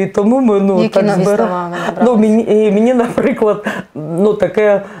 Ну, і тому ми, ну, які так нові слова ви ну, мені, наприклад, ну,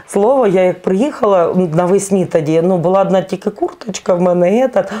 таке слово, я як приїхала навесні тоді, ну, була одна тільки курточка в мене,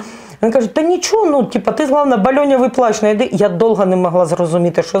 Він каже, та нічого, ну, типа, ти, головне, бальонєвий плащ знайди. Я довго не могла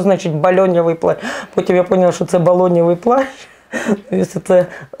зрозуміти, що значить бальонєвий плащ. Потім я поняла, що це балонєвий плащ. Це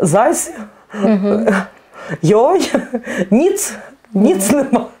Зась. йой, ніц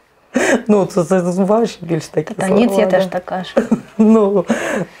нема. Ну, це ваші більш такі слова. Ніц я теж так кажу. Ну,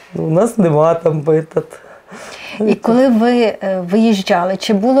 у нас нема там битат. І коли ви виїжджали,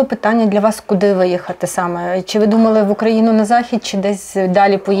 чи було питання для вас, куди виїхати саме? Чи ви думали в Україну на захід, чи десь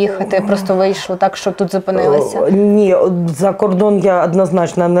далі поїхати, просто вийшло так, що тут зупинилися? Ні, за кордон я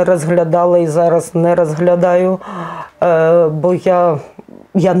однозначно не розглядала і зараз не розглядаю, бо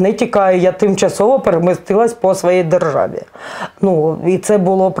я не тікаю, я тимчасово перемістилась по своїй державі. Ну, і це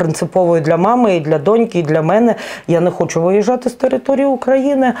було принципово для мами, і для доньки, і для мене. Я не хочу виїжджати з території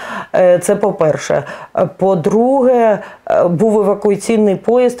України. Це по-перше. По-друге, був евакуаційний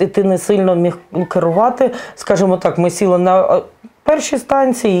поїзд, і ти не сильно міг керувати. Скажімо так, ми сіли на першій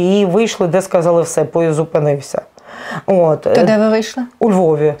станції і вийшли, де сказали все, поїзд зупинився. От. То де ви вийшли? У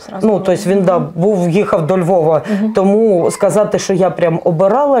Львові. Ну, тобто він їхав до Львова. Тому сказати, що я прям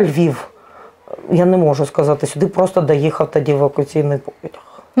обирала Львів, я не можу сказати. Сюди просто доїхав тоді евакуаційний потяг.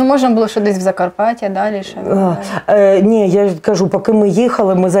 Ну, можна було що десь в Закарпаття, далі ще? Ні, я кажу, поки ми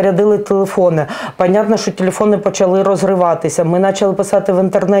їхали, ми зарядили телефони. Понятно, що телефони почали розриватися. Ми почали писати в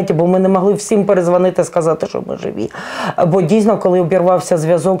інтернеті, бо ми не могли всім перезвонити, сказати, що ми живі. Бо дійсно, коли обірвався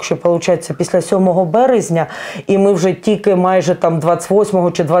зв'язок, що, виходить, після 7 березня, і ми вже тільки майже там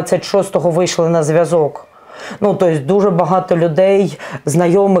 28 чи 26 вийшли на зв'язок. Ну, тобто дуже багато людей,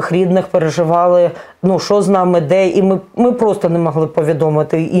 знайомих, рідних переживали, ну, що з нами, де, і ми просто не могли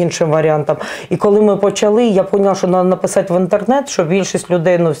повідомити іншим варіантам. І коли ми почали, я поняла, що треба написати в інтернет, що більшість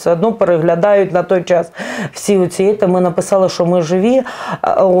людей, ну, все одно переглядають на той час всі оці, ми написали, що ми живі,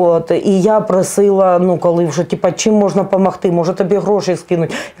 от, і я просила, ну, коли вже, типа, чим можна допомогти, може тобі гроші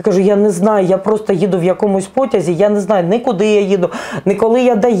скинуть. Я кажу, я не знаю, я просто їду в якомусь потязі, я не знаю, ні куди я їду, ні коли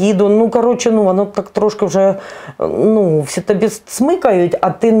я доїду, ну, коротше, ну, воно так трошки вже, ну, всі тобі смикають, а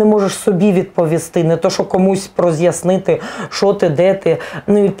ти не можеш собі відповісти, не то, що комусь роз'яснити, що ти, де ти.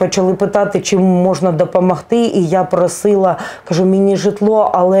 Ну, і почали питати, чим можна допомогти, і я просила, кажу, мені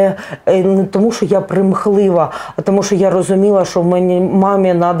житло, але не тому, що я примхлива, а тому, що я розуміла, що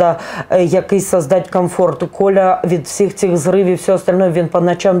мамі треба якийсь создати комфорт. Коля від всіх цих зривів, все остальне, він по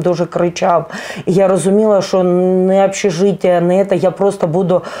ночам дуже кричав. І я розуміла, що не общежиття, не це, я просто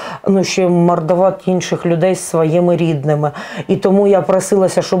буду, ну, ще мордувати інших людей з своїми рідними. І тому я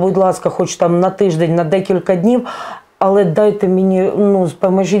просилася, що, будь ласка, хоч там на тиждень, на декілька днів, але дайте мені, ну,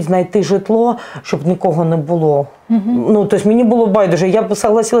 допоможіть знайти житло, щоб нікого не було. Ну, тобто мені було байдуже. Я б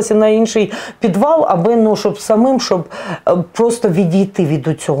согласилася на інший підвал, аби, ну, щоб самим, щоб просто відійти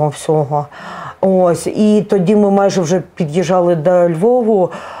від цього всього. Ось. І тоді ми майже вже під'їжджали до Львову,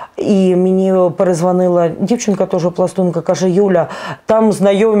 і мені перезвонила дівчинка, теж пластунка, каже, Юля, там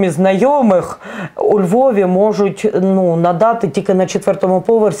знайомі знайомих у Львові можуть, ну, надати, тільки на 4-му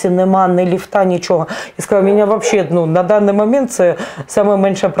поверсі нема ні ліфта, нічого. Я сказала, мене взагалі, ну, на даний момент це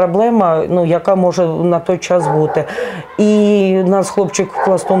найменша проблема, ну, яка може на той час бути. І нас хлопчик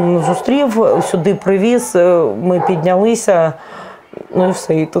пластун зустрів, сюди привіз, ми піднялися. Ну і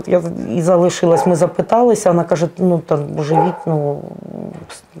все, і тут я і залишилась, ми запиталися, вона каже, ну, там, живіть, ну,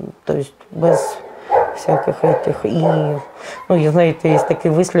 тобто без всяких этих. І, ну, знаєте, є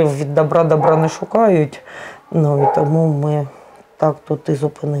такий вислів, від добра не шукають, ну, і тому ми так тут і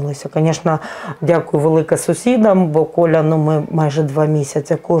зупинилися. Звісно, дякую велике сусідам, бо Коля, ну, ми майже 2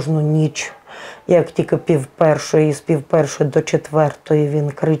 місяці кожну ніч, як тільки пів-першої, з пів-першої до 4-ї він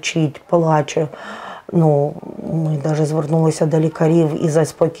кричить, плаче. Ну, ми навіть звернулися до лікарів і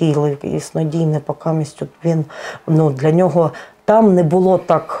заспокійли, і снодійне, поки він, ну, для нього там не було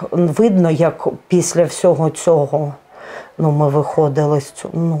так видно, як після всього цього. Ну, ми виходили з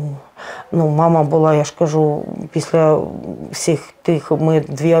цього. Ну, мама була, я ж кажу, після всіх тих, ми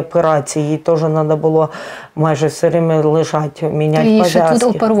 2 операції, їй теж треба було майже все время лежати, міняти пов'язки. Її ще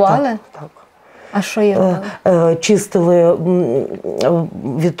тут оперували? Так. А що її робили? Чистили,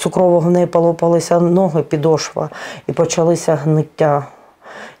 від цукрового в неї полопалися ноги, підошва, і почалися гниття.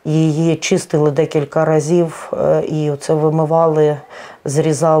 Її чистили декілька разів, і оце вимивали,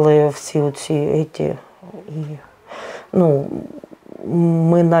 зрізали всі оці, ну,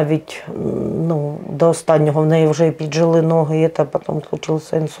 ми навіть, ну, до останнього в неї вже піджили ноги, а потім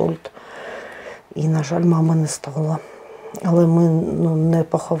случився інсульт. І, на жаль, мами не стало. Але ми, ну, не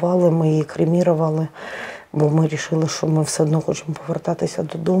поховали, ми її кремірували, бо ми вирішили, що ми все одно хочемо повертатися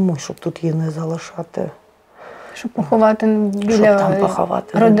додому, щоб тут її не залишати. Щоб поховати біля щоб там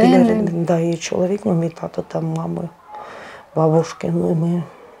поховати родини? Да, її чоловік, ну, мій тато, там мами, бабушки. Ну, і ми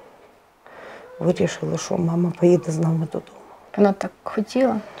вирішили, що мама поїде з нами додому. Вона так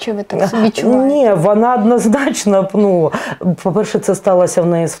хотіла? Чи ви так відчуваєте? Ні, вона однозначно, по-перше, це сталося, в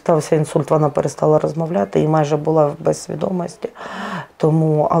неї стався інсульт, вона перестала розмовляти і майже була без свідомості.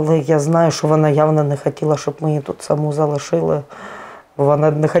 Тому, але я знаю, що вона явно не хотіла, щоб ми її тут саму залишили.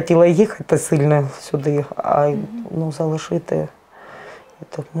 Вона не хотіла їхати сильно сюди, а залишити. І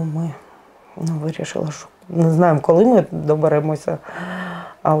тому ми вирішили, що не знаємо, коли ми доберемося.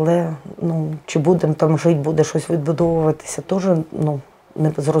 Але чи будемо там жити, буде щось відбудовуватися, теж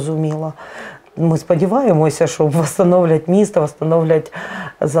не зрозуміло. Ми сподіваємося, що встановлять місто, встановлять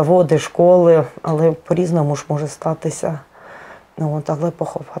заводи, школи, але по-різному ж може статися. Але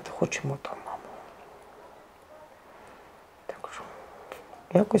поховати хочемо там маму. Так що,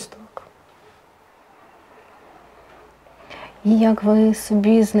 якось так. І як ви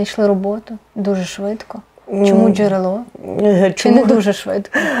собі знайшли роботу? Дуже швидко? Чому джерело? Чи не дуже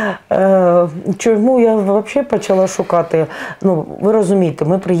швидко? Чому я взагалі почала шукати? Ви розумієте,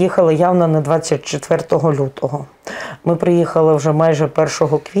 ми приїхали явно не 24 лютого. Ми приїхали вже майже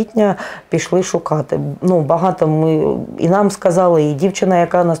 1 квітня, пішли шукати. Багато ми, і нам сказали, і дівчина,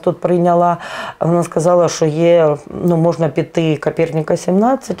 яка нас тут прийняла, вона сказала, що є, можна піти Коперника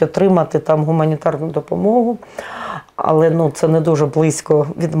 17, отримати там гуманітарну допомогу. Але це не дуже близько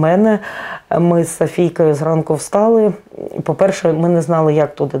від мене. Ми з Софійкою зранку встали. По-перше, ми не знали,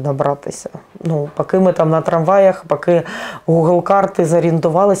 як туди добратися. Поки ми там на трамваях, поки Google-карти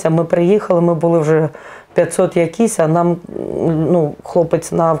зорієнтувалися, ми приїхали, ми були вже 500 якісь, а нам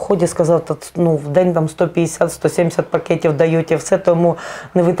хлопець на вході сказав, в день там 150-170 пакетів дають і все, тому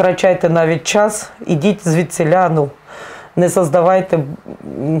не витрачайте навіть час, ідіть звідсіля, не создавайте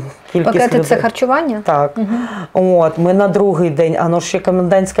кількість Пакети людей. – це харчування? Так. Угу. Ми на другий день, а ще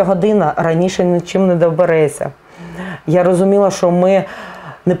комендантська година, раніше нічим не добереся. Я розуміла, що ми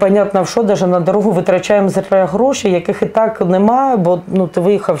непонятно в що, навіть на дорогу витрачаємо зря гроші, яких і так немає, бо ти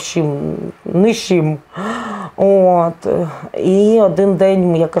виїхав з чим, ні з чим. І один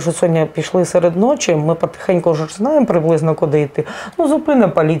день, я кажу, Соня, пішли серед ночі, ми потихеньку вже знаємо приблизно, куди йти. Зупине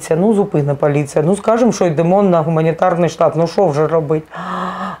поліція, скажемо, що йдемо на гуманітарний штаб, що вже робити.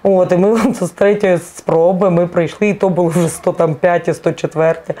 І ми з третьої спроби ми прийшли, і то були вже 105,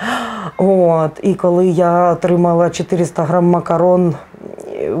 104. І коли я отримала 400 грам макарон,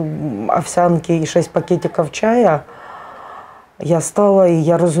 овсянки і 6 пакетиків чая, я стала і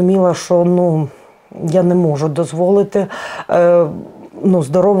я розуміла, що я не можу дозволити.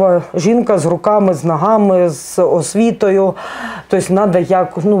 Здорова жінка з руками, з ногами, з освітою. Тобто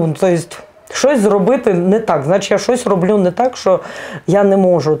треба щось зробити не так. Значить, я щось роблю не так, що я не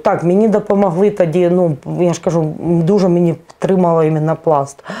можу. Так, мені допомогли тоді, я ж кажу, дуже мені тримала іменно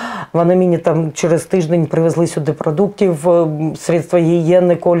Пласт. Вони мені там через тиждень привезли сюди продуктів, средства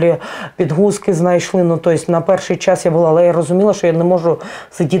гігієни, колі підгузки знайшли. Тобто на перший час я була, але я розуміла, що я не можу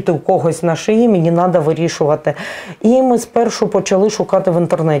сидіти у когось на шиї, мені треба вирішувати. І ми спершу почали шукати в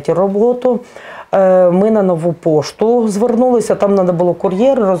інтернеті роботу. Ми на Нову пошту звернулися, там треба було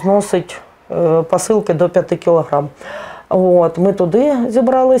кур'єр розносити посилки до 5 кілограм. Ми туди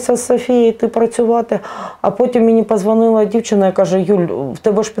зібралися з Софією йти працювати, а потім мені подзвонила дівчина і каже, Юль, в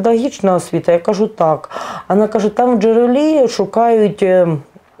тебе ж педагогічна освіта? Я кажу, так. Вона каже, там в джерелі шукають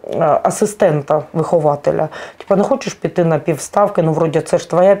асистента, вихователя. Не хочеш піти на півставки? Вроді це ж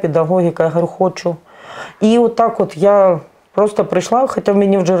твоя педагогіка. Я говорю, хочу. І отак я просто прийшла, хоча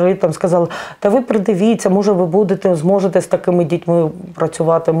мені в джерелі там сказали, та ви придивіться, може ви зможете з такими дітьми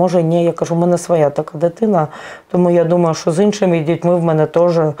працювати, може ні. Я кажу, у мене своя така дитина, тому я думаю, що з іншими дітьми в мене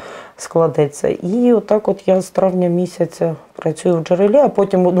теж складеться. І отак я з травня місяця працюю в джерелі, а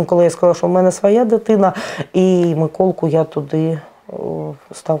потім, коли я сказала, що в мене своя дитина, і Миколку я туди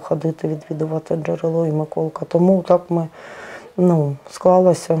став ходити, відвідувати джерело і Миколка. Тому так ми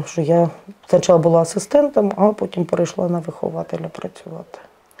склалося, що я спочатку була асистентом, а потім перейшла на вихователя працювати.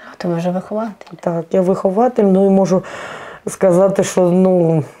 То ви вже вихователь? Так, я вихователь, і можу сказати,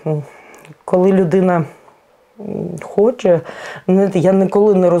 що коли людина хоче, я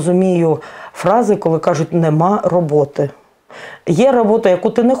ніколи не розумію фрази, коли кажуть «нема роботи». Є робота, яку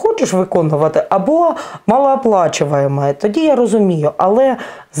ти не хочеш виконувати, або малооплачуваема. Тоді я розумію, але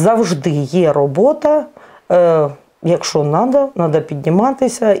завжди є робота, якщо треба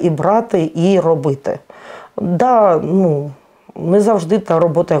підніматися і брати, і робити. Да, не завжди та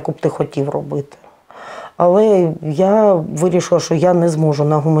робота, яку б ти хотів робити. Але я вирішила, що я не зможу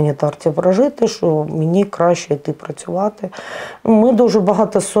на гуманітарці прожити, що мені краще йти працювати. Ми дуже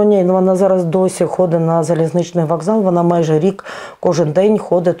багато з Сонею, вона зараз досі ходить на залізничний вокзал, вона майже рік кожен день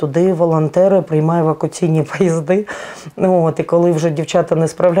ходить туди, волонтери, приймає евакуаційні поїзди. І коли вже дівчата не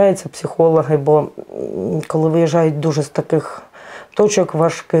справляються, психологи, бо коли виїжджають дуже з таких точок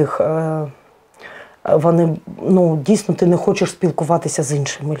важких, вони, дійсно, ти не хочеш спілкуватися з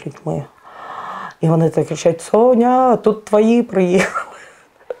іншими людьми. І вони так кричать: Соня, тут твої приїхали.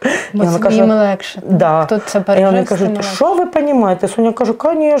 Бо своїм легше. Да. Тут це пережив, і вони кажуть: що ви розумієте? Соня каже: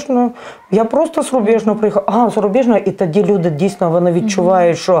 звісно, я просто з Рубіжного приїхала. З Рубіжного. І тоді люди дійсно вони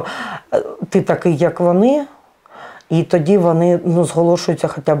відчувають, що ти такий, як вони. І тоді вони зголошуються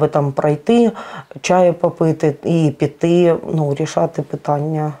хоча б там пройти, чаю попити і піти, рішати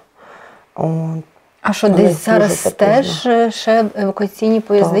питання. А що, десь зараз теж ще евакуаційні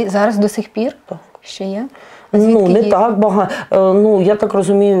поїзди? Так. Зараз до сих пір? Так. Ще є? Не так багато. Я так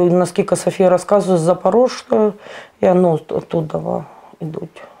розумію, наскільки Софія розказує, з Запорожжя, туди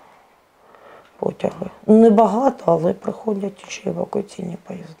йдуть потяги. Не багато, але приходять ще евакуаційні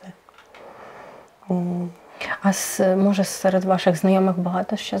поїзди. А може серед ваших знайомих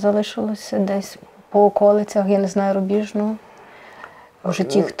багато ще залишилося десь по околицях, я не знаю, Рубіжного? Може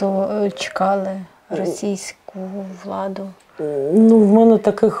ті, хто чекали російську владу? В мене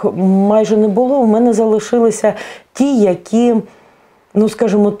таких майже не було. В мене залишилися ті, які,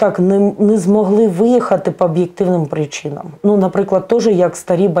 скажімо так, не змогли виїхати по об'єктивним причинам. Наприклад, теж як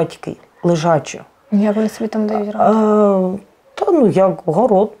старі батьки, лежачі. Як вони собі там дають раду? Як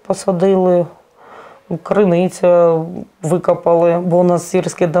город посадили, криниця викопали, бо у нас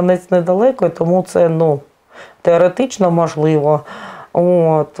сільський Донець недалеко, тому це, теоретично можливо.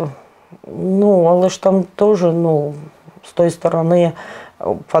 Але ж там теж, з тої сторони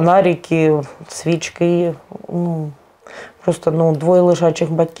фонарики, свічки, просто, двоє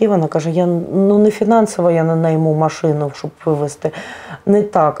лежачих батьків. Вона каже: я, не фінансово я не найму машину, щоб вивезти. Не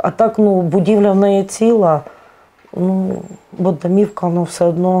так. А так, будівля в неї ціла, бо домівка, все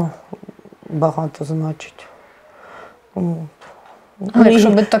одно багато значить. А якщо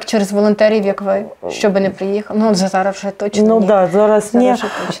б так через волонтерів, як ви, щоб не приїхав? Зараз вже точно ні. Зараз ні.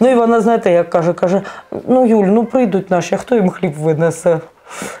 І вона, знаєте, як каже: Юль, прийдуть наші, а хто їм хліб винесе?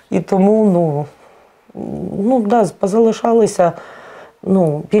 І тому, позалишалися,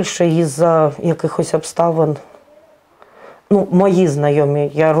 більше із-за якихось обставин. Мої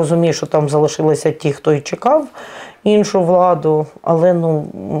знайомі, я розумію, що там залишилися ті, хто і чекав іншу владу, але,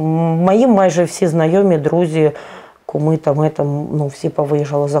 мої майже всі знайомі, друзі, куми всі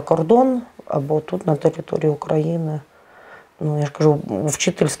повиїжджали за кордон або тут на території України. Я ж кажу,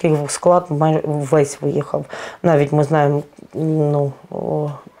 вчительський склад весь виїхав. Навіть ми знаємо,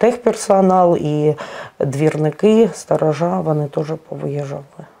 техперсонал і двірники, сторожа, вони теж повиїжджали.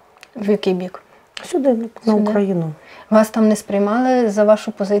 В який бік? Сюди, на Україну. Вас там не сприймали за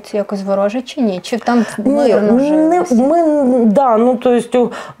вашу позицію якось вороже чи ні? Чи там мирно жили?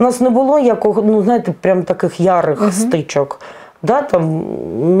 Тобто у нас не було якого, знаєте, прям таких ярих стичок.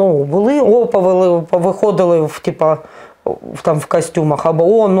 Були, виходили в костюмах,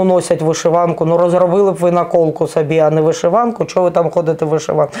 або носять вишиванку, розробили б ви наколку собі, а не вишиванку, чого ви там ходите в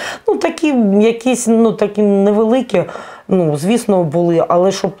вишиванку? Такі якісь, такі невеликі, звісно, були,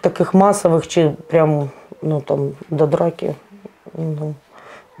 але щоб таких масових чи прям, до драки,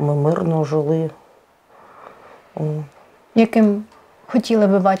 ми мирно жили. Яким хотіли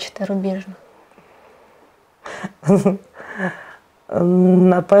би бачити Рубіжного?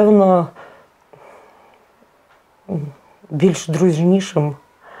 Напевно, більш дружнішим,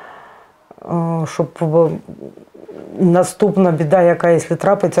 щоб наступна біда, яка якщо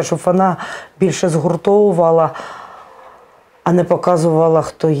трапиться, щоб вона більше згуртовувала, а не показувала,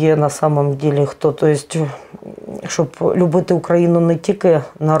 хто є на самом ділі, хто. Тобто, щоб любити Україну не тільки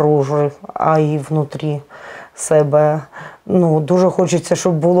наружу, а й внутрі себе. Дуже хочеться,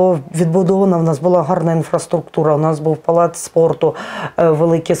 щоб було відбудовано, в нас була гарна інфраструктура, у нас був палац спорту,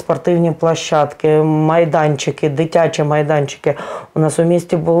 великі спортивні площадки, майданчики, дитячі майданчики. У нас у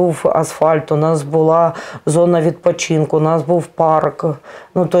місті був асфальт, у нас була зона відпочинку, у нас був парк.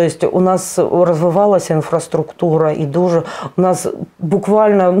 Тобто у нас розвивалася інфраструктура і дуже, у нас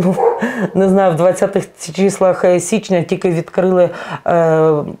буквально, не знаю, в 20-х числах січня тільки відкрили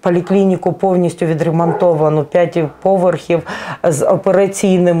поліклініку повністю відремонтовану, 5 поверхів, з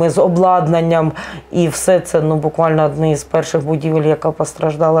операційними, з обладнанням. І все це буквально одні з перших будівель, яка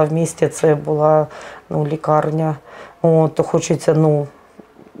постраждала в місті, це була лікарня. То хочеться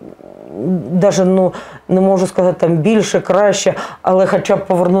навіть, не можу сказати, там більше, краще, але хоча б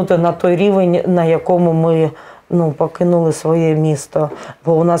повернути на той рівень, на якому ми покинули своє місто.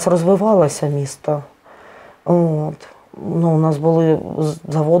 Бо у нас розвивалося місто. От. У нас були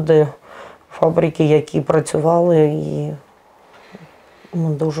заводи, фабрики, які працювали, і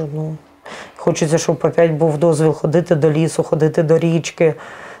дуже, хочеться, щоб опять був дозвіл ходити до лісу, ходити до річки.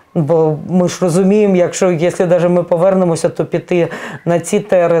 Бо ми ж розуміємо, якщо навіть ми повернемося, то піти на ці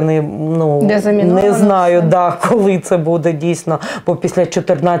терени, не знаю, коли це буде дійсно. Бо після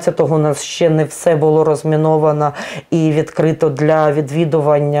 14-го у нас ще не все було розміновано і відкрито для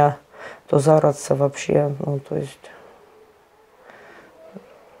відвідування. То зараз це взагалі,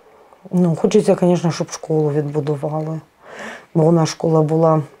 хочеться, звісно, щоб школу відбудували. Бо у нас школа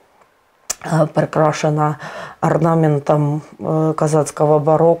була прикрашена орнаментом козацького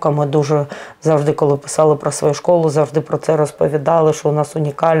бароко. Ми дуже завжди, коли писали про свою школу, завжди про це розповідали, що у нас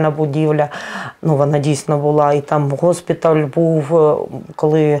унікальна будівля. Вона дійсно була. І там госпіталь був,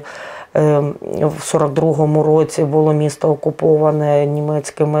 коли в 42-му році було місто окуповане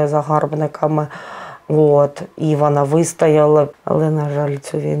німецькими загарбниками. І вона вистояла. Але, на жаль,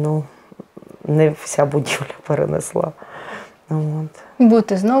 цю війну не вся будівля перенесла.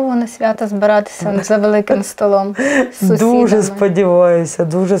 Бути знову на свято, збиратися за великим столом з сусідами. Дуже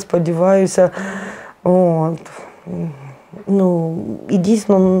сподіваюся. І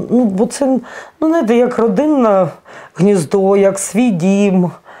дійсно, бо це, знаєте, як родинне гніздо, як свій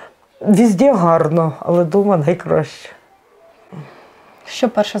дім. Везде гарно, але вдома найкраще. Що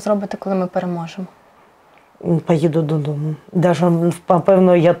перше зробите, коли ми переможемо? Поїду додому.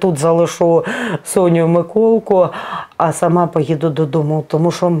 Напевно, я тут залишу Соню Миколку, а сама поїду додому.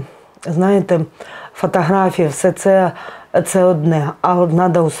 Тому що, знаєте, фотографії, все це одне. А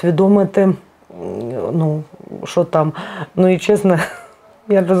треба усвідомити, що там. І чесно,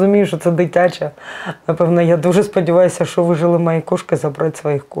 я розумію, що це дитяче. Напевно, я дуже сподіваюся, що вижили мої кошки забрати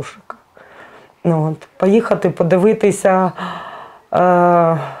своїх кошик. Поїхати, подивитися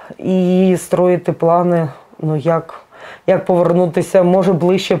і строїти плани. Як повернутися, може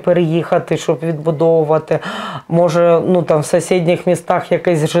ближче переїхати, щоб відбудовувати, може в сусідніх містах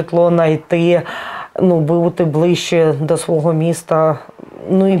якесь житло знайти, бути ближче до свого міста,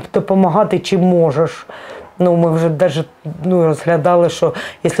 і допомагати чим можеш. Ми вже навіть розглядали, що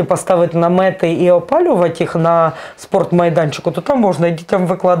якщо поставити намети і опалювати їх на спортмайданчику, то там можна і дітям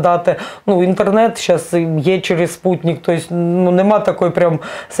викладати. Інтернет зараз є через спутник, тобто нема такої прям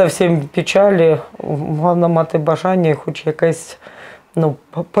зовсім печалі. Головне мати бажання і хоч якийсь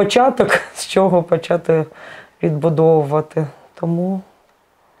початок, з чого почати відбудовувати. Тому,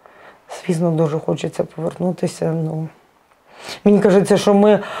 звісно, дуже хочеться повернутися. Мені кажеться, що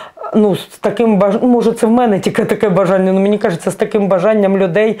ми з таким бажанням, може це в мене тільки таке бажання, але мені кажеться, з таким бажанням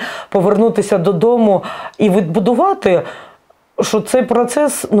людей повернутися додому і відбудувати, що цей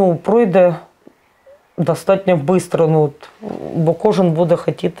процес пройде достатньо швидко, бо кожен буде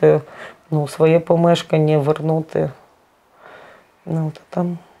хотіти своє помешкання вернути.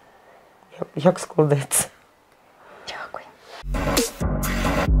 Там як складеться. Дякую.